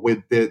ago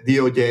with the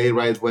DOJ,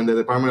 right, when the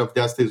Department of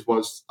Justice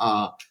was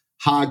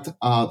hacked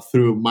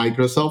through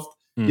Microsoft,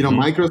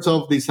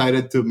 Microsoft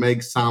decided to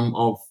make some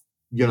of,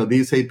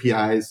 these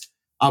APIs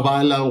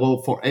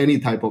available for any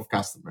type of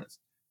customers.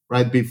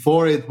 Right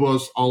before, it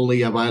was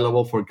only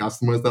available for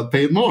customers that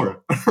paid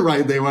more.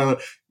 Right,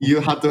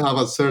 you had to have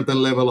a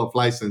certain level of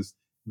license.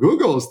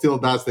 Google still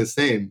does the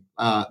same.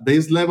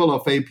 This level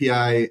of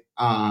API,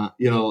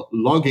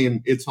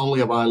 login, it's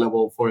only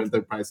available for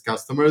enterprise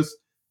customers,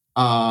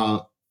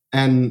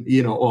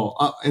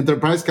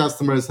 enterprise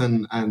customers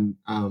and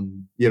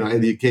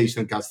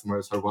education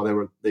customers, or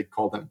whatever they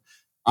call them.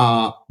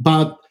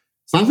 But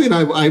something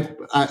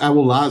I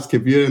will ask,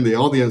 if you're in the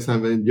audience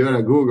and you're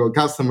a Google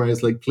customer,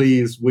 is like,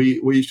 please,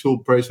 we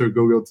should pressure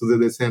Google to do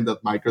the same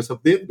that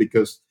Microsoft did,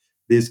 because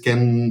this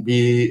can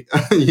be,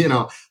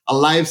 a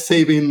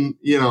life-saving,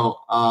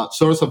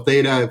 source of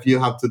data if you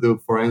have to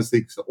do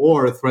forensics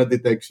or threat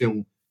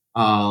detection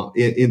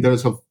in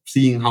terms of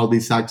seeing how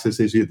this access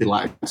is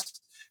utilized.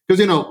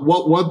 Because,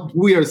 what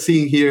we are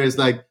seeing here is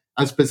like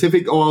a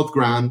specific OAuth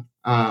grant,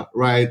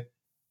 right?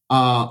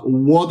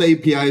 What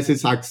APIs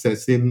is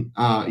accessing,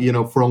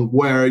 from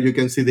where you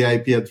can see the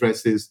IP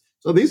addresses.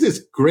 So this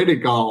is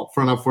critical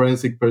from a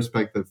forensic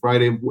perspective,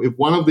 right? If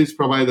one of these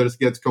providers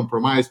gets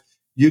compromised,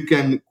 you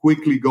can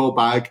quickly go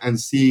back and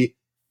see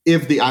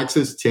if the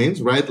access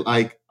changed, right?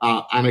 Like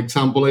an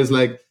example is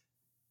like,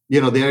 they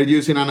are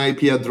using an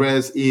IP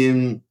address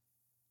in,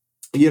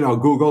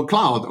 Google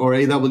Cloud or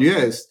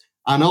AWS,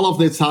 and all of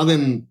a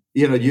sudden,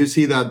 you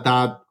see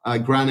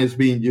that grant is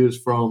being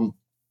used from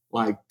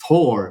like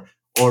Tor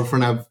or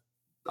from a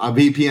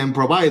VPN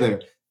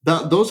provider.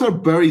 Those are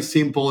very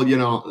simple,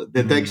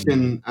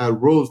 detection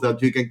rules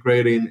that you can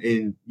create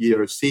in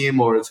your SIEM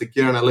or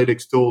secure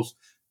analytics tools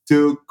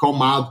to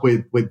come out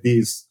with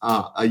these,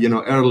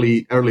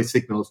 early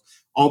signals.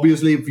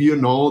 Obviously, if you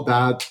know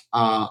that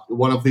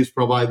one of these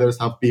providers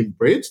have been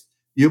breached,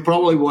 you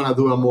probably want to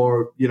do a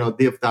more,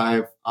 deep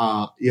dive,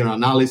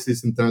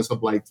 analysis in terms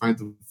of like trying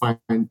to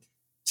find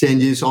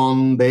changes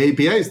on the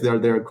APIs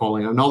they're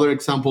calling. Another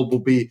example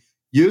would be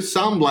use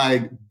some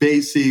like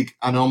basic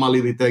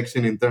anomaly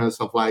detection in terms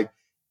of like,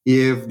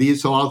 if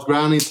this OAuth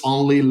grant is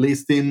only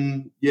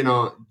listing,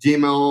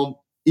 Gmail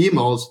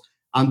emails,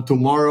 and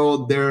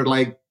tomorrow they're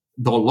like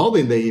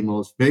downloading the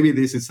emails, maybe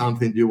this is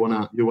something you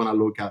wanna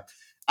look at.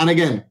 And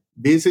again,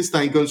 this is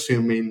time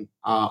consuming.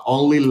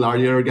 Only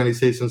larger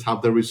organizations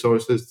have the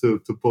resources to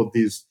put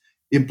this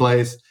in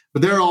place.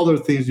 But there are other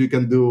things you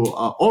can do,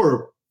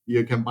 or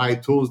you can buy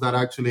tools that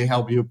actually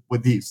help you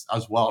with this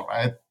as well,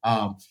 right?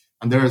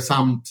 And there are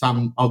some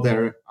out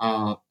there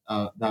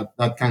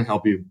that can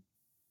help you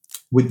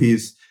with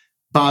this.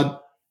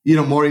 But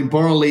more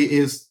importantly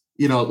is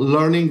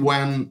learning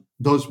when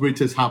those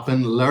breaches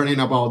happen, learning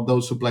about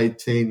those supply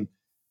chain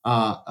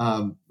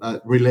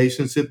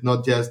relationship,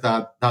 not just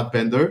that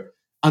vendor,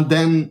 and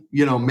then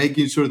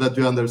making sure that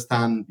you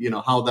understand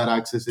how that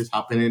access is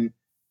happening,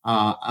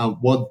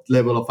 what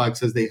level of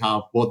access they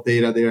have, what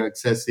data they're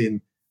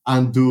accessing,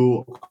 and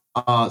do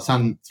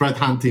some threat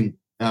hunting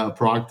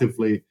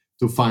proactively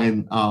to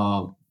find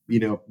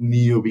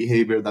new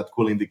behavior that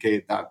could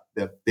indicate that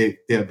they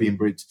are being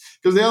breached.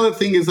 Because the other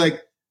thing is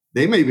like,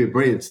 they may be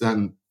breached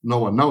and no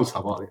one knows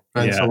about it,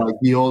 right? Yeah. So like,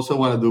 you also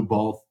want to do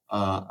both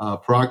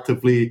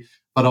proactively,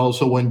 but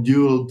also when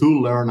you do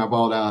learn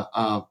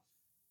about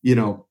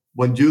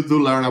when you do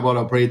learn about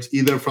a breach,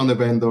 either from the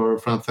vendor or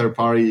from third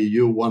party,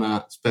 you want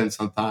to spend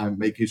some time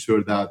making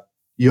sure that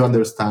you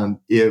understand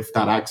if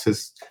that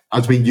access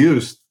has been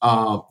used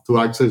to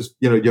access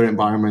your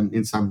environment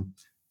in some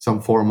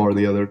form or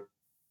the other.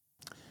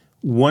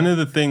 One of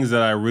the things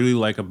that I really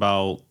like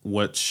about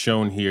what's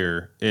shown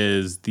here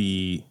is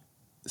the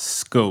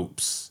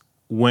scopes.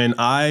 When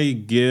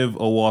I give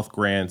OAuth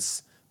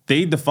grants,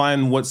 they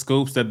define what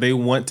scopes that they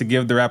want to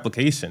give their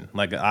application.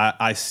 Like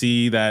I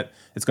see that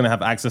it's going to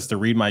have access to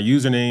read my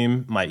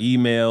username, my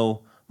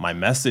email, my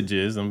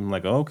messages. I'm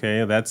like,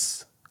 okay,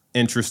 that's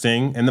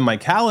interesting. And then my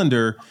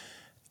calendar,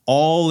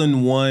 all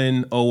in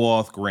one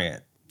OAuth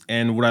grant.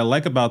 And what I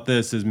like about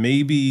this is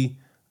maybe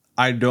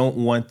I don't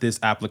want this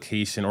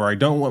application, or I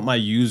don't want my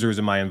users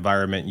in my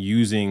environment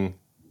using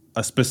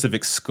a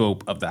specific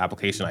scope of the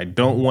application. I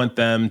don't want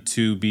them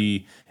to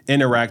be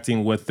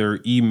interacting with their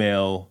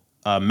email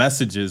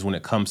messages when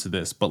it comes to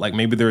this. But like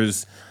maybe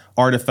there's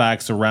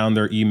artifacts around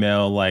their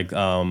email, like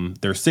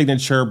their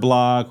signature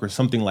block or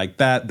something like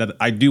that, that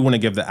I do want to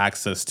give the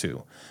access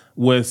to.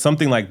 With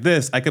something like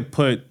this, I could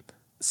put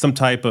some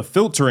type of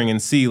filtering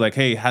and see like,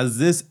 hey, has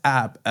this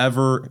app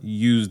ever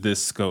used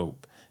this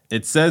scope?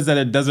 It says that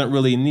it doesn't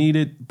really need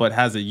it, but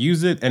has it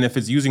used it? And if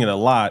it's using it a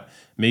lot,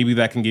 maybe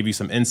that can give you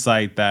some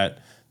insight that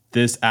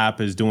this app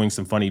is doing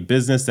some funny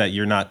business that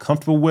you're not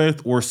comfortable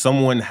with, or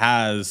someone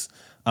has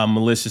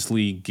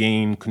maliciously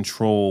gained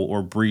control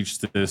or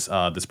breached this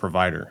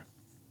provider.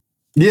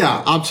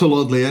 Yeah,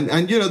 absolutely. And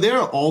there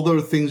are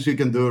other things you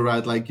can do,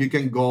 right? Like you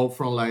can go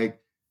from like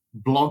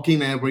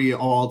blocking every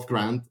OAuth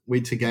grant,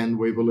 which again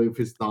we believe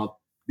is not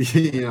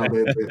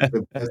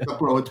the best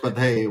approach. But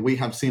hey, we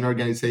have seen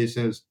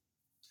organizations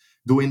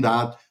doing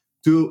that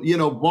to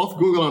both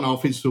Google and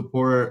Office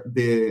support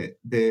the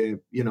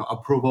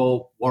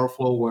approval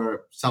workflow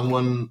where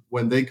someone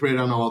when they create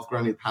an auth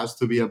grant it has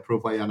to be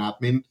approved by an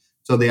admin,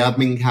 so the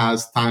admin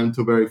has time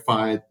to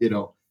verify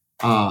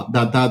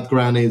that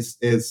grant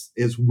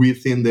is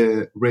within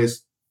the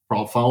risk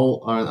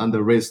profile and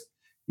the risk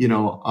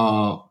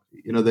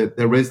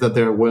the risk that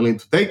they're willing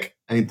to take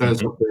in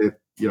terms of the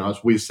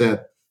as we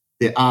said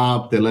the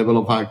app, the level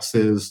of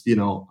access,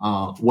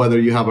 whether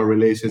you have a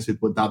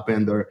relationship with that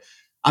vendor.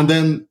 And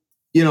then,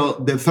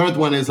 the third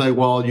one is like,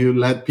 well, you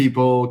let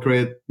people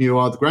create new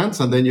auth grants,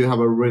 and then you have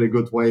a really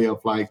good way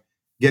of like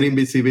getting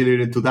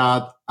visibility to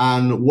that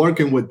and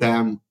working with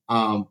them,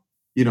 to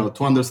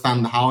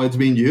understand how it's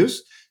being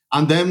used.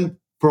 And then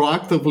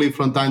proactively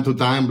from time to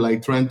time,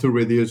 like trying to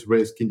reduce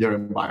risk in your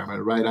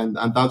environment, right? And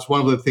that's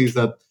one of the things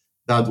that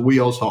we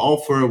also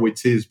offer,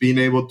 which is being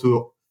able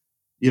to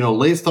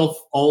list off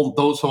all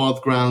those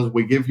auth grants.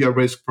 We give you a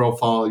risk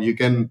profile. You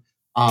can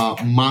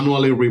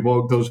manually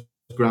revoke those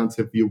grants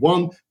if you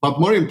want. But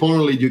more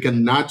importantly, you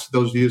can nudge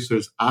those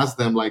users, ask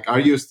them like, are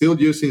you still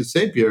using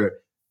Zapier?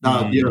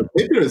 That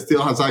Zapier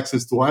still has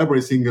access to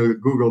every single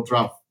Google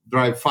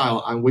Drive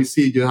file, and we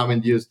see you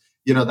haven't used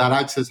that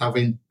access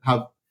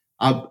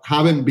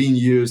haven't been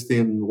used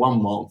in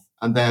 1 month.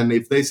 And then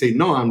if they say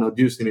no, I'm not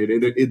using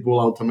it will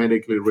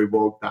automatically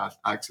revoke that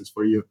access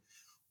for you.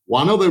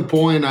 One other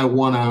point I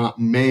want to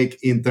make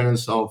in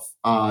terms of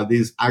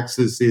this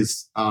access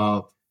is,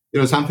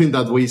 something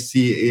that we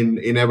see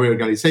in every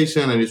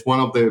organization, and it's one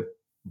of the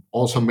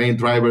also main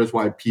drivers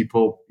why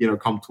people,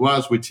 come to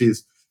us, which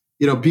is,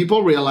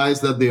 people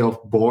realize that the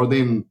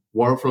offboarding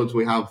workflows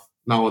we have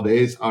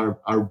nowadays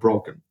are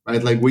broken,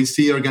 right? Like we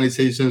see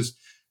organizations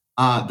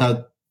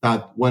that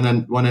when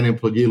an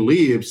employee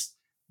leaves,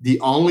 the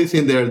only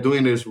thing they're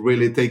doing is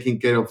really taking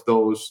care of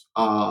those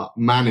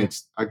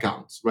managed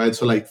accounts, right?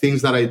 So like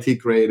things that IT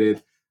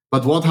created,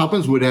 but what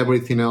happens with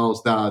everything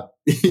else that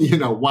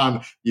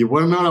one you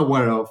were not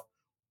aware of,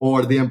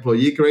 or the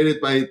employee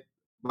created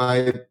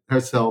by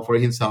herself or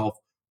himself,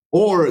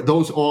 or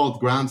those old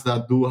grants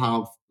that do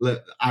have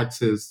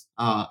access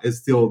is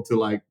still to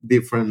like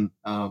different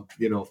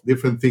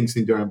different things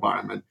in your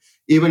environment,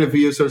 even if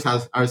users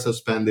are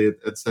suspended,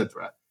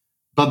 etc.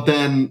 But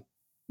then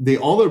the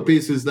other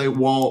piece is that,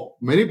 well,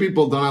 many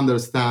people don't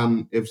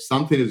understand if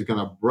something is going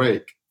to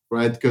break,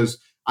 right? Because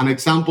an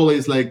example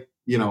is like,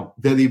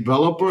 the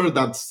developer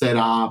that set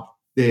up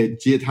the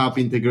GitHub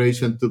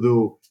integration to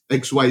do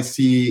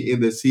XYZ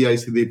in the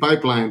CI/CD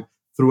pipeline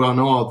through an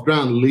OAuth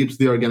grant leaves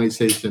the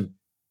organization.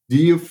 Do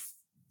you,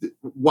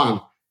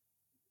 one,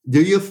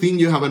 do you think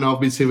you have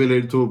enough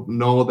visibility to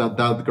know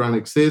that grant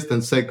exists?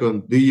 And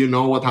second, do you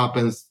know what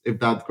happens if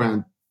that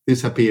grant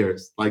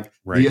disappears? Like,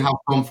 do you have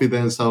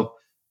confidence of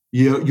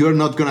you're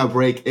not gonna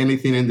break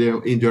anything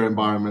in your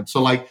environment?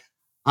 So like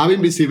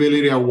having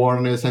visibility,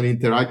 awareness, and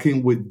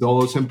interacting with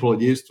those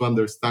employees to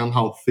understand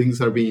how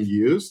things are being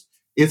used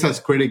is as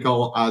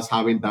critical as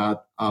having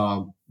that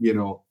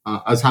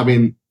as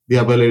having the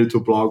ability to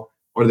block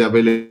or the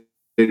ability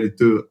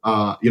to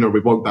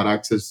revoke that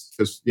access,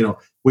 because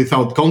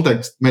without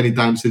context many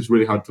times it's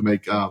really hard to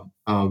make a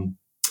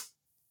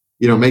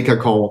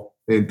call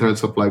in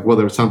terms of like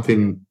whether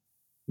something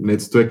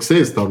needs to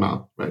exist or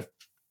not, right?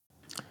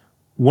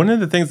 One of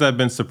the things I've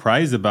been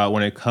surprised about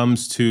when it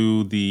comes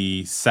to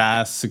the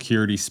SaaS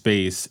security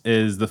space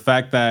is the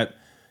fact that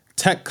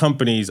tech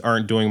companies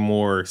aren't doing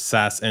more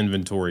SaaS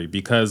inventory,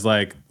 because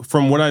like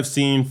from what I've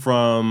seen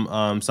from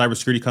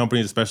cybersecurity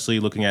companies, especially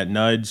looking at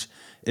Nudge,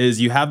 is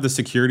you have the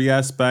security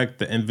aspect,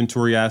 the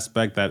inventory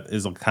aspect that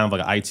is kind of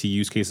like an IT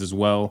use case as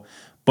well.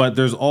 But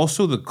there's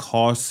also the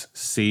cost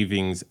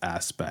savings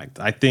aspect.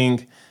 I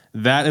think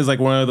that is like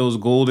one of those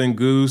golden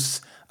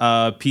goose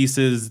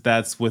pieces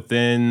that's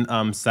within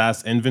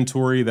SaaS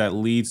inventory that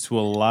leads to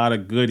a lot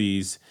of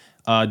goodies.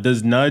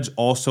 Does Nudge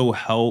also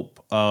help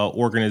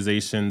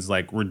organizations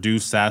like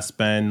reduce SaaS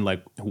spend?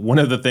 Like one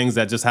of the things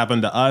that just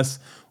happened to us,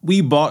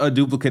 we bought a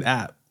duplicate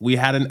app. We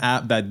had an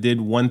app that did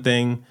one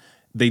thing.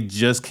 They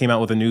just came out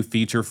with a new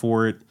feature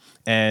for it,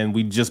 and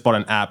we just bought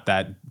an app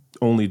that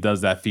only does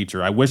that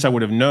feature. I wish I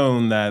would have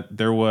known that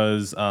there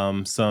was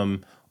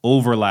some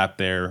overlap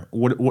there.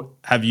 What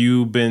have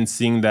you been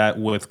seeing that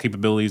with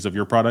capabilities of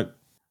your product?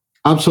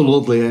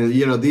 Absolutely. And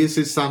this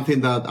is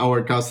something that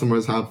our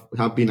customers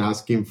have been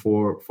asking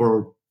for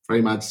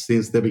pretty much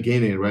since the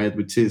beginning, right?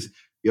 Which is,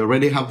 you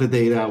already have the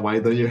data, why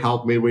don't you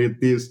help me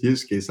with this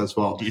use case as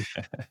well? Yeah.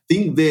 I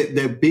think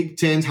the big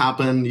change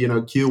happened,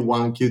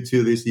 Q1,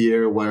 Q2 this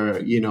year,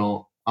 where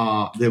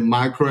the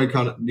macro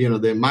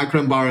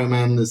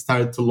environment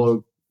started to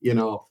look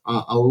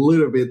a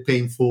little bit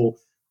painful,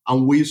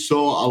 and we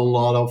saw a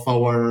lot of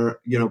our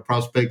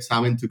prospects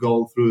having to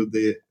go through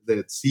the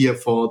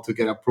CFO to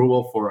get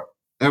approval for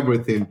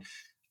everything.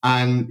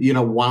 And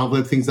one of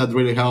the things that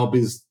really help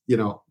is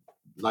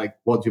like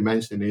what you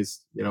mentioned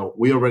is,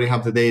 we already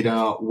have the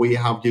data. We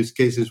have use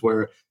cases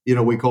where,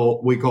 we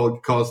call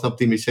cost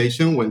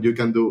optimization, when you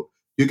can do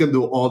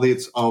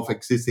audits of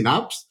existing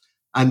apps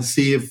and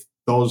see if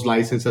those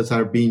licenses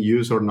are being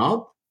used or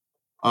not.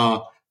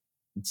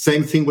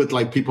 Same thing with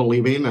like people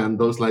leaving and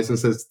those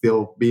licenses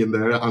still being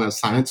there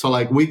unassigned. So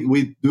like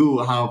we do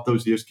have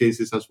those use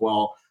cases as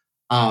well,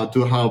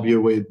 to help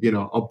you with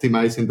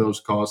optimizing those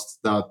costs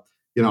that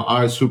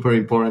are super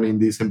important in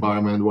this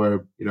environment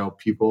where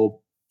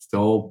people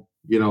still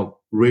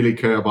really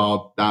care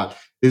about that.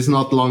 It's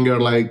not longer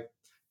like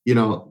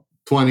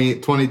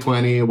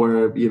 2020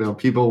 where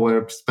people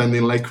were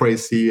spending like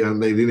crazy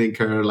and they didn't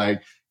care.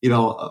 Like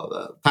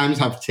times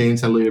have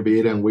changed a little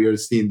bit, and we are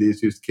seeing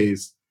this use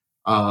case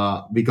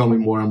becoming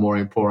more and more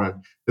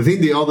important. I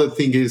think the other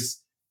thing is,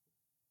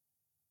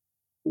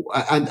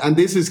 and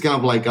this is kind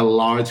of like a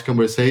large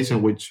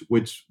conversation, which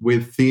we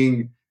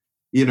think,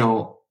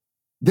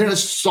 there are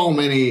so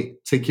many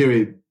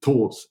security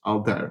tools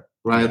out there,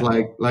 right?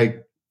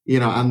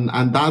 Yeah.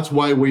 And that's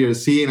why we are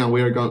seeing, and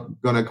we are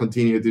gonna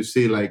continue to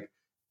see like,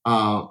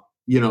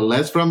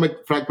 less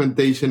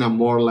fragmentation and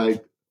more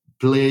like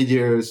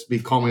players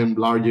becoming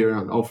larger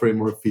and offering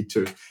more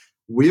features.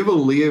 We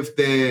believe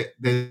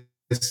the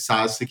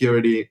SaaS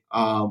security,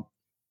 the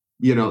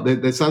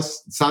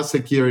SaaS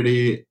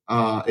security,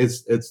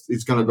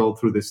 it's gonna go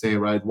through the same,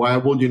 right? Why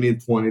would you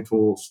need 20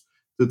 tools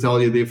to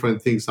tell you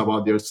different things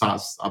about your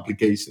SaaS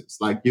applications?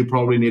 Like, you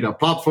probably need a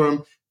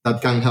platform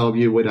that can help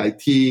you with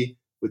IT,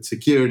 with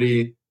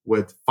security,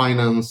 with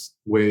finance,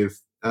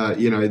 with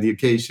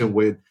education,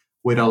 with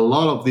a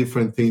lot of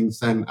different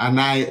things. And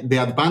the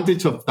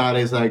advantage of that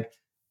is like,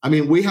 I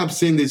mean, we have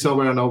seen this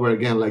over and over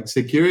again. Like,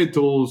 security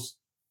tools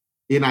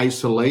in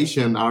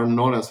isolation are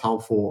not as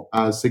helpful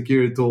as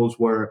security tools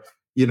where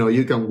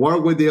you can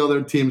work with the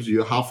other teams,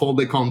 you have all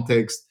the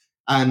context,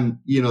 and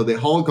the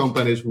whole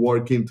company is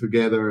working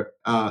together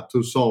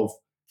to solve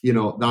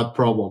that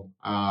problem.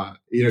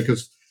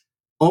 Because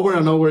over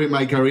and over in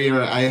my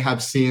career, I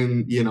have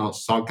seen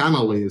SOC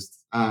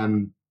analysts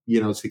and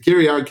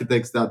security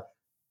architects that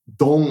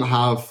don't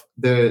have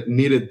the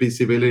needed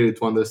visibility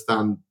to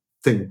understand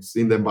things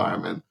in the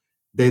environment.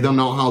 They don't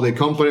know how the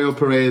company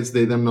operates.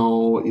 They don't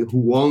know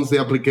who owns the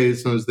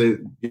applications.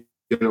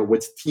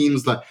 Which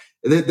teams. Like,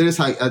 there's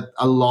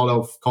a lot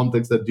of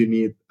context that you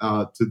need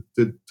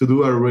to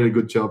do a really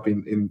good job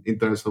in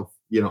terms of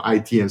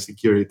IT and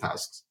security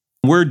tasks.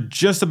 We're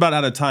just about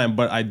out of time,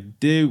 but I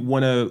did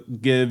want to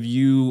give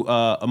you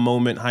a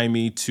moment,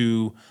 Jaime,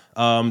 to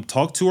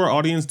talk to our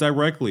audience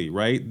directly,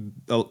 right?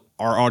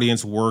 Our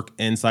audience work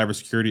in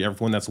cybersecurity.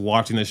 Everyone that's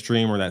watching the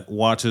stream or that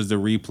watches the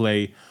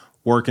replay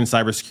work in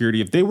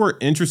cybersecurity. If they were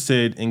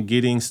interested in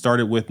getting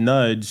started with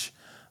Nudge,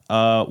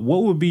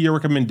 what would be your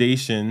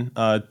recommendation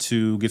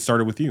to get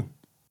started with you?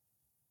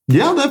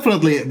 Yeah,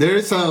 definitely.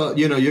 There's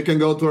you can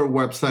go to our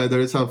website.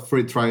 There is a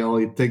free trial.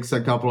 It takes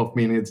a couple of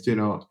minutes.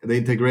 The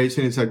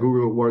integration is a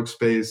Google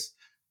Workspace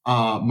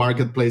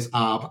marketplace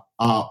app,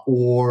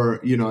 or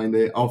in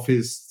the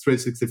Office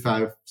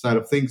 365 side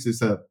of things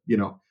is a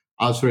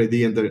Azure AD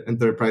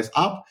Enterprise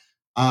app.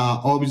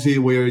 Obviously,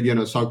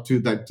 we're SOC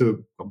 2 Type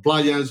 2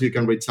 compliance. You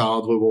can reach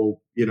out. We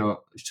will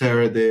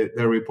share the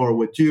report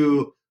with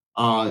you.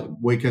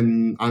 We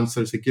can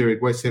answer security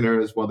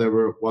questionnaires,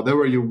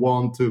 whatever you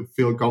want to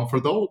feel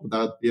comfortable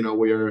that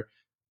we're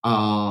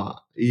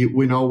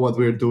we know what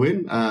we're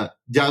doing.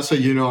 Just so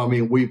you know, I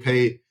mean, we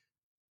pay.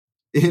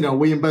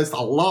 We invest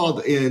a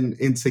lot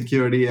in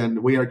security,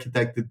 and we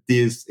architected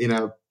this in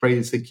a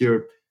pretty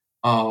secure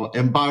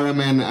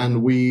environment,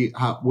 and we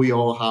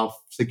all have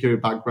security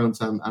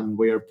backgrounds, and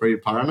we are pretty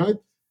paranoid.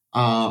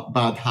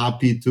 But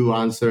happy to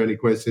answer any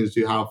questions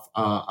you have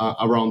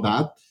around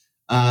that.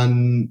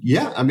 And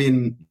yeah, I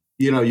mean,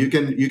 you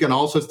can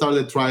also start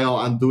the trial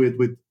and do it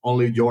with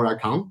only your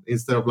account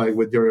instead of like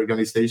with your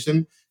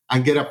organization,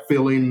 and get a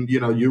feeling.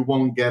 You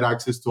won't get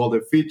access to all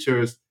the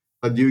features,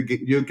 but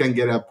you can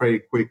get a pretty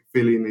quick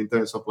feeling in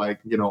terms of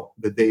like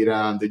the data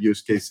and the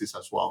use cases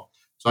as well.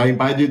 So I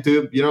invite you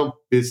to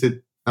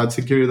visit at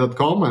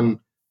security.com and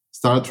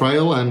start a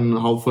trial, and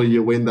hopefully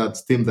you win that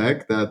Steam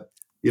Deck that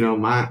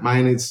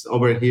mine is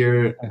over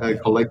here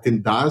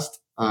collecting dust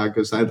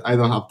because I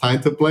don't have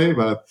time to play,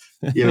 but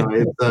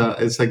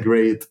it's a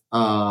great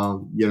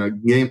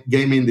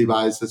gaming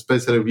device,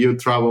 especially if you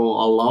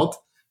travel a lot.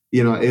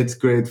 It's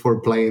great for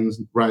plane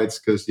rides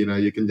because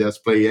you can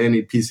just play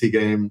any PC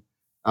game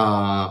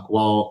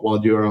while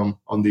you're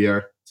on the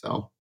air.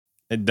 So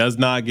it does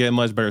not get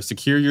much better.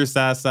 Secure your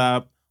SaaS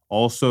app.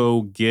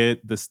 Also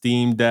get the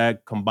Steam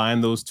Deck.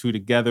 Combine those two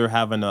together,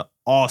 having an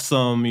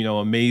awesome,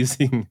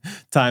 amazing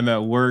time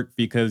at work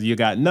because you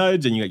got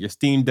Nudge and you got your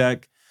Steam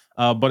Deck.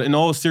 But in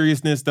all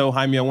seriousness, though,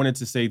 Jaime, I wanted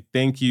to say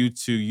thank you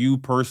to you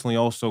personally.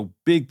 Also,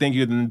 big thank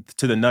you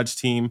to the Nudge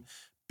team.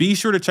 Be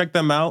sure to check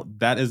them out.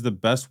 That is the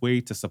best way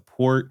to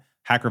support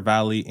Hacker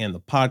Valley and the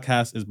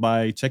podcast is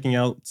by checking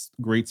out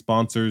great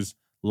sponsors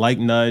like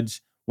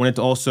Nudge. Wanted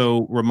to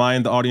also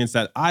remind the audience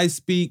that I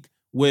speak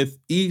with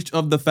each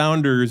of the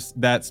founders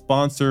that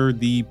sponsor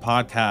the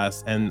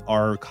podcast and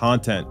our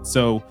content.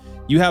 So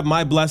you have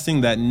my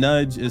blessing that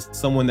Nudge is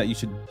someone that you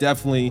should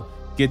definitely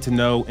get to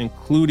know,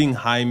 including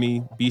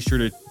Jaime. Be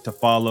sure to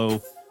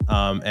follow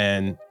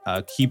and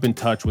keep in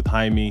touch with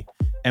Jaime.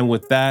 And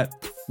with that,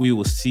 we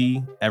will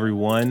see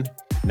everyone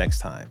next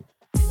time.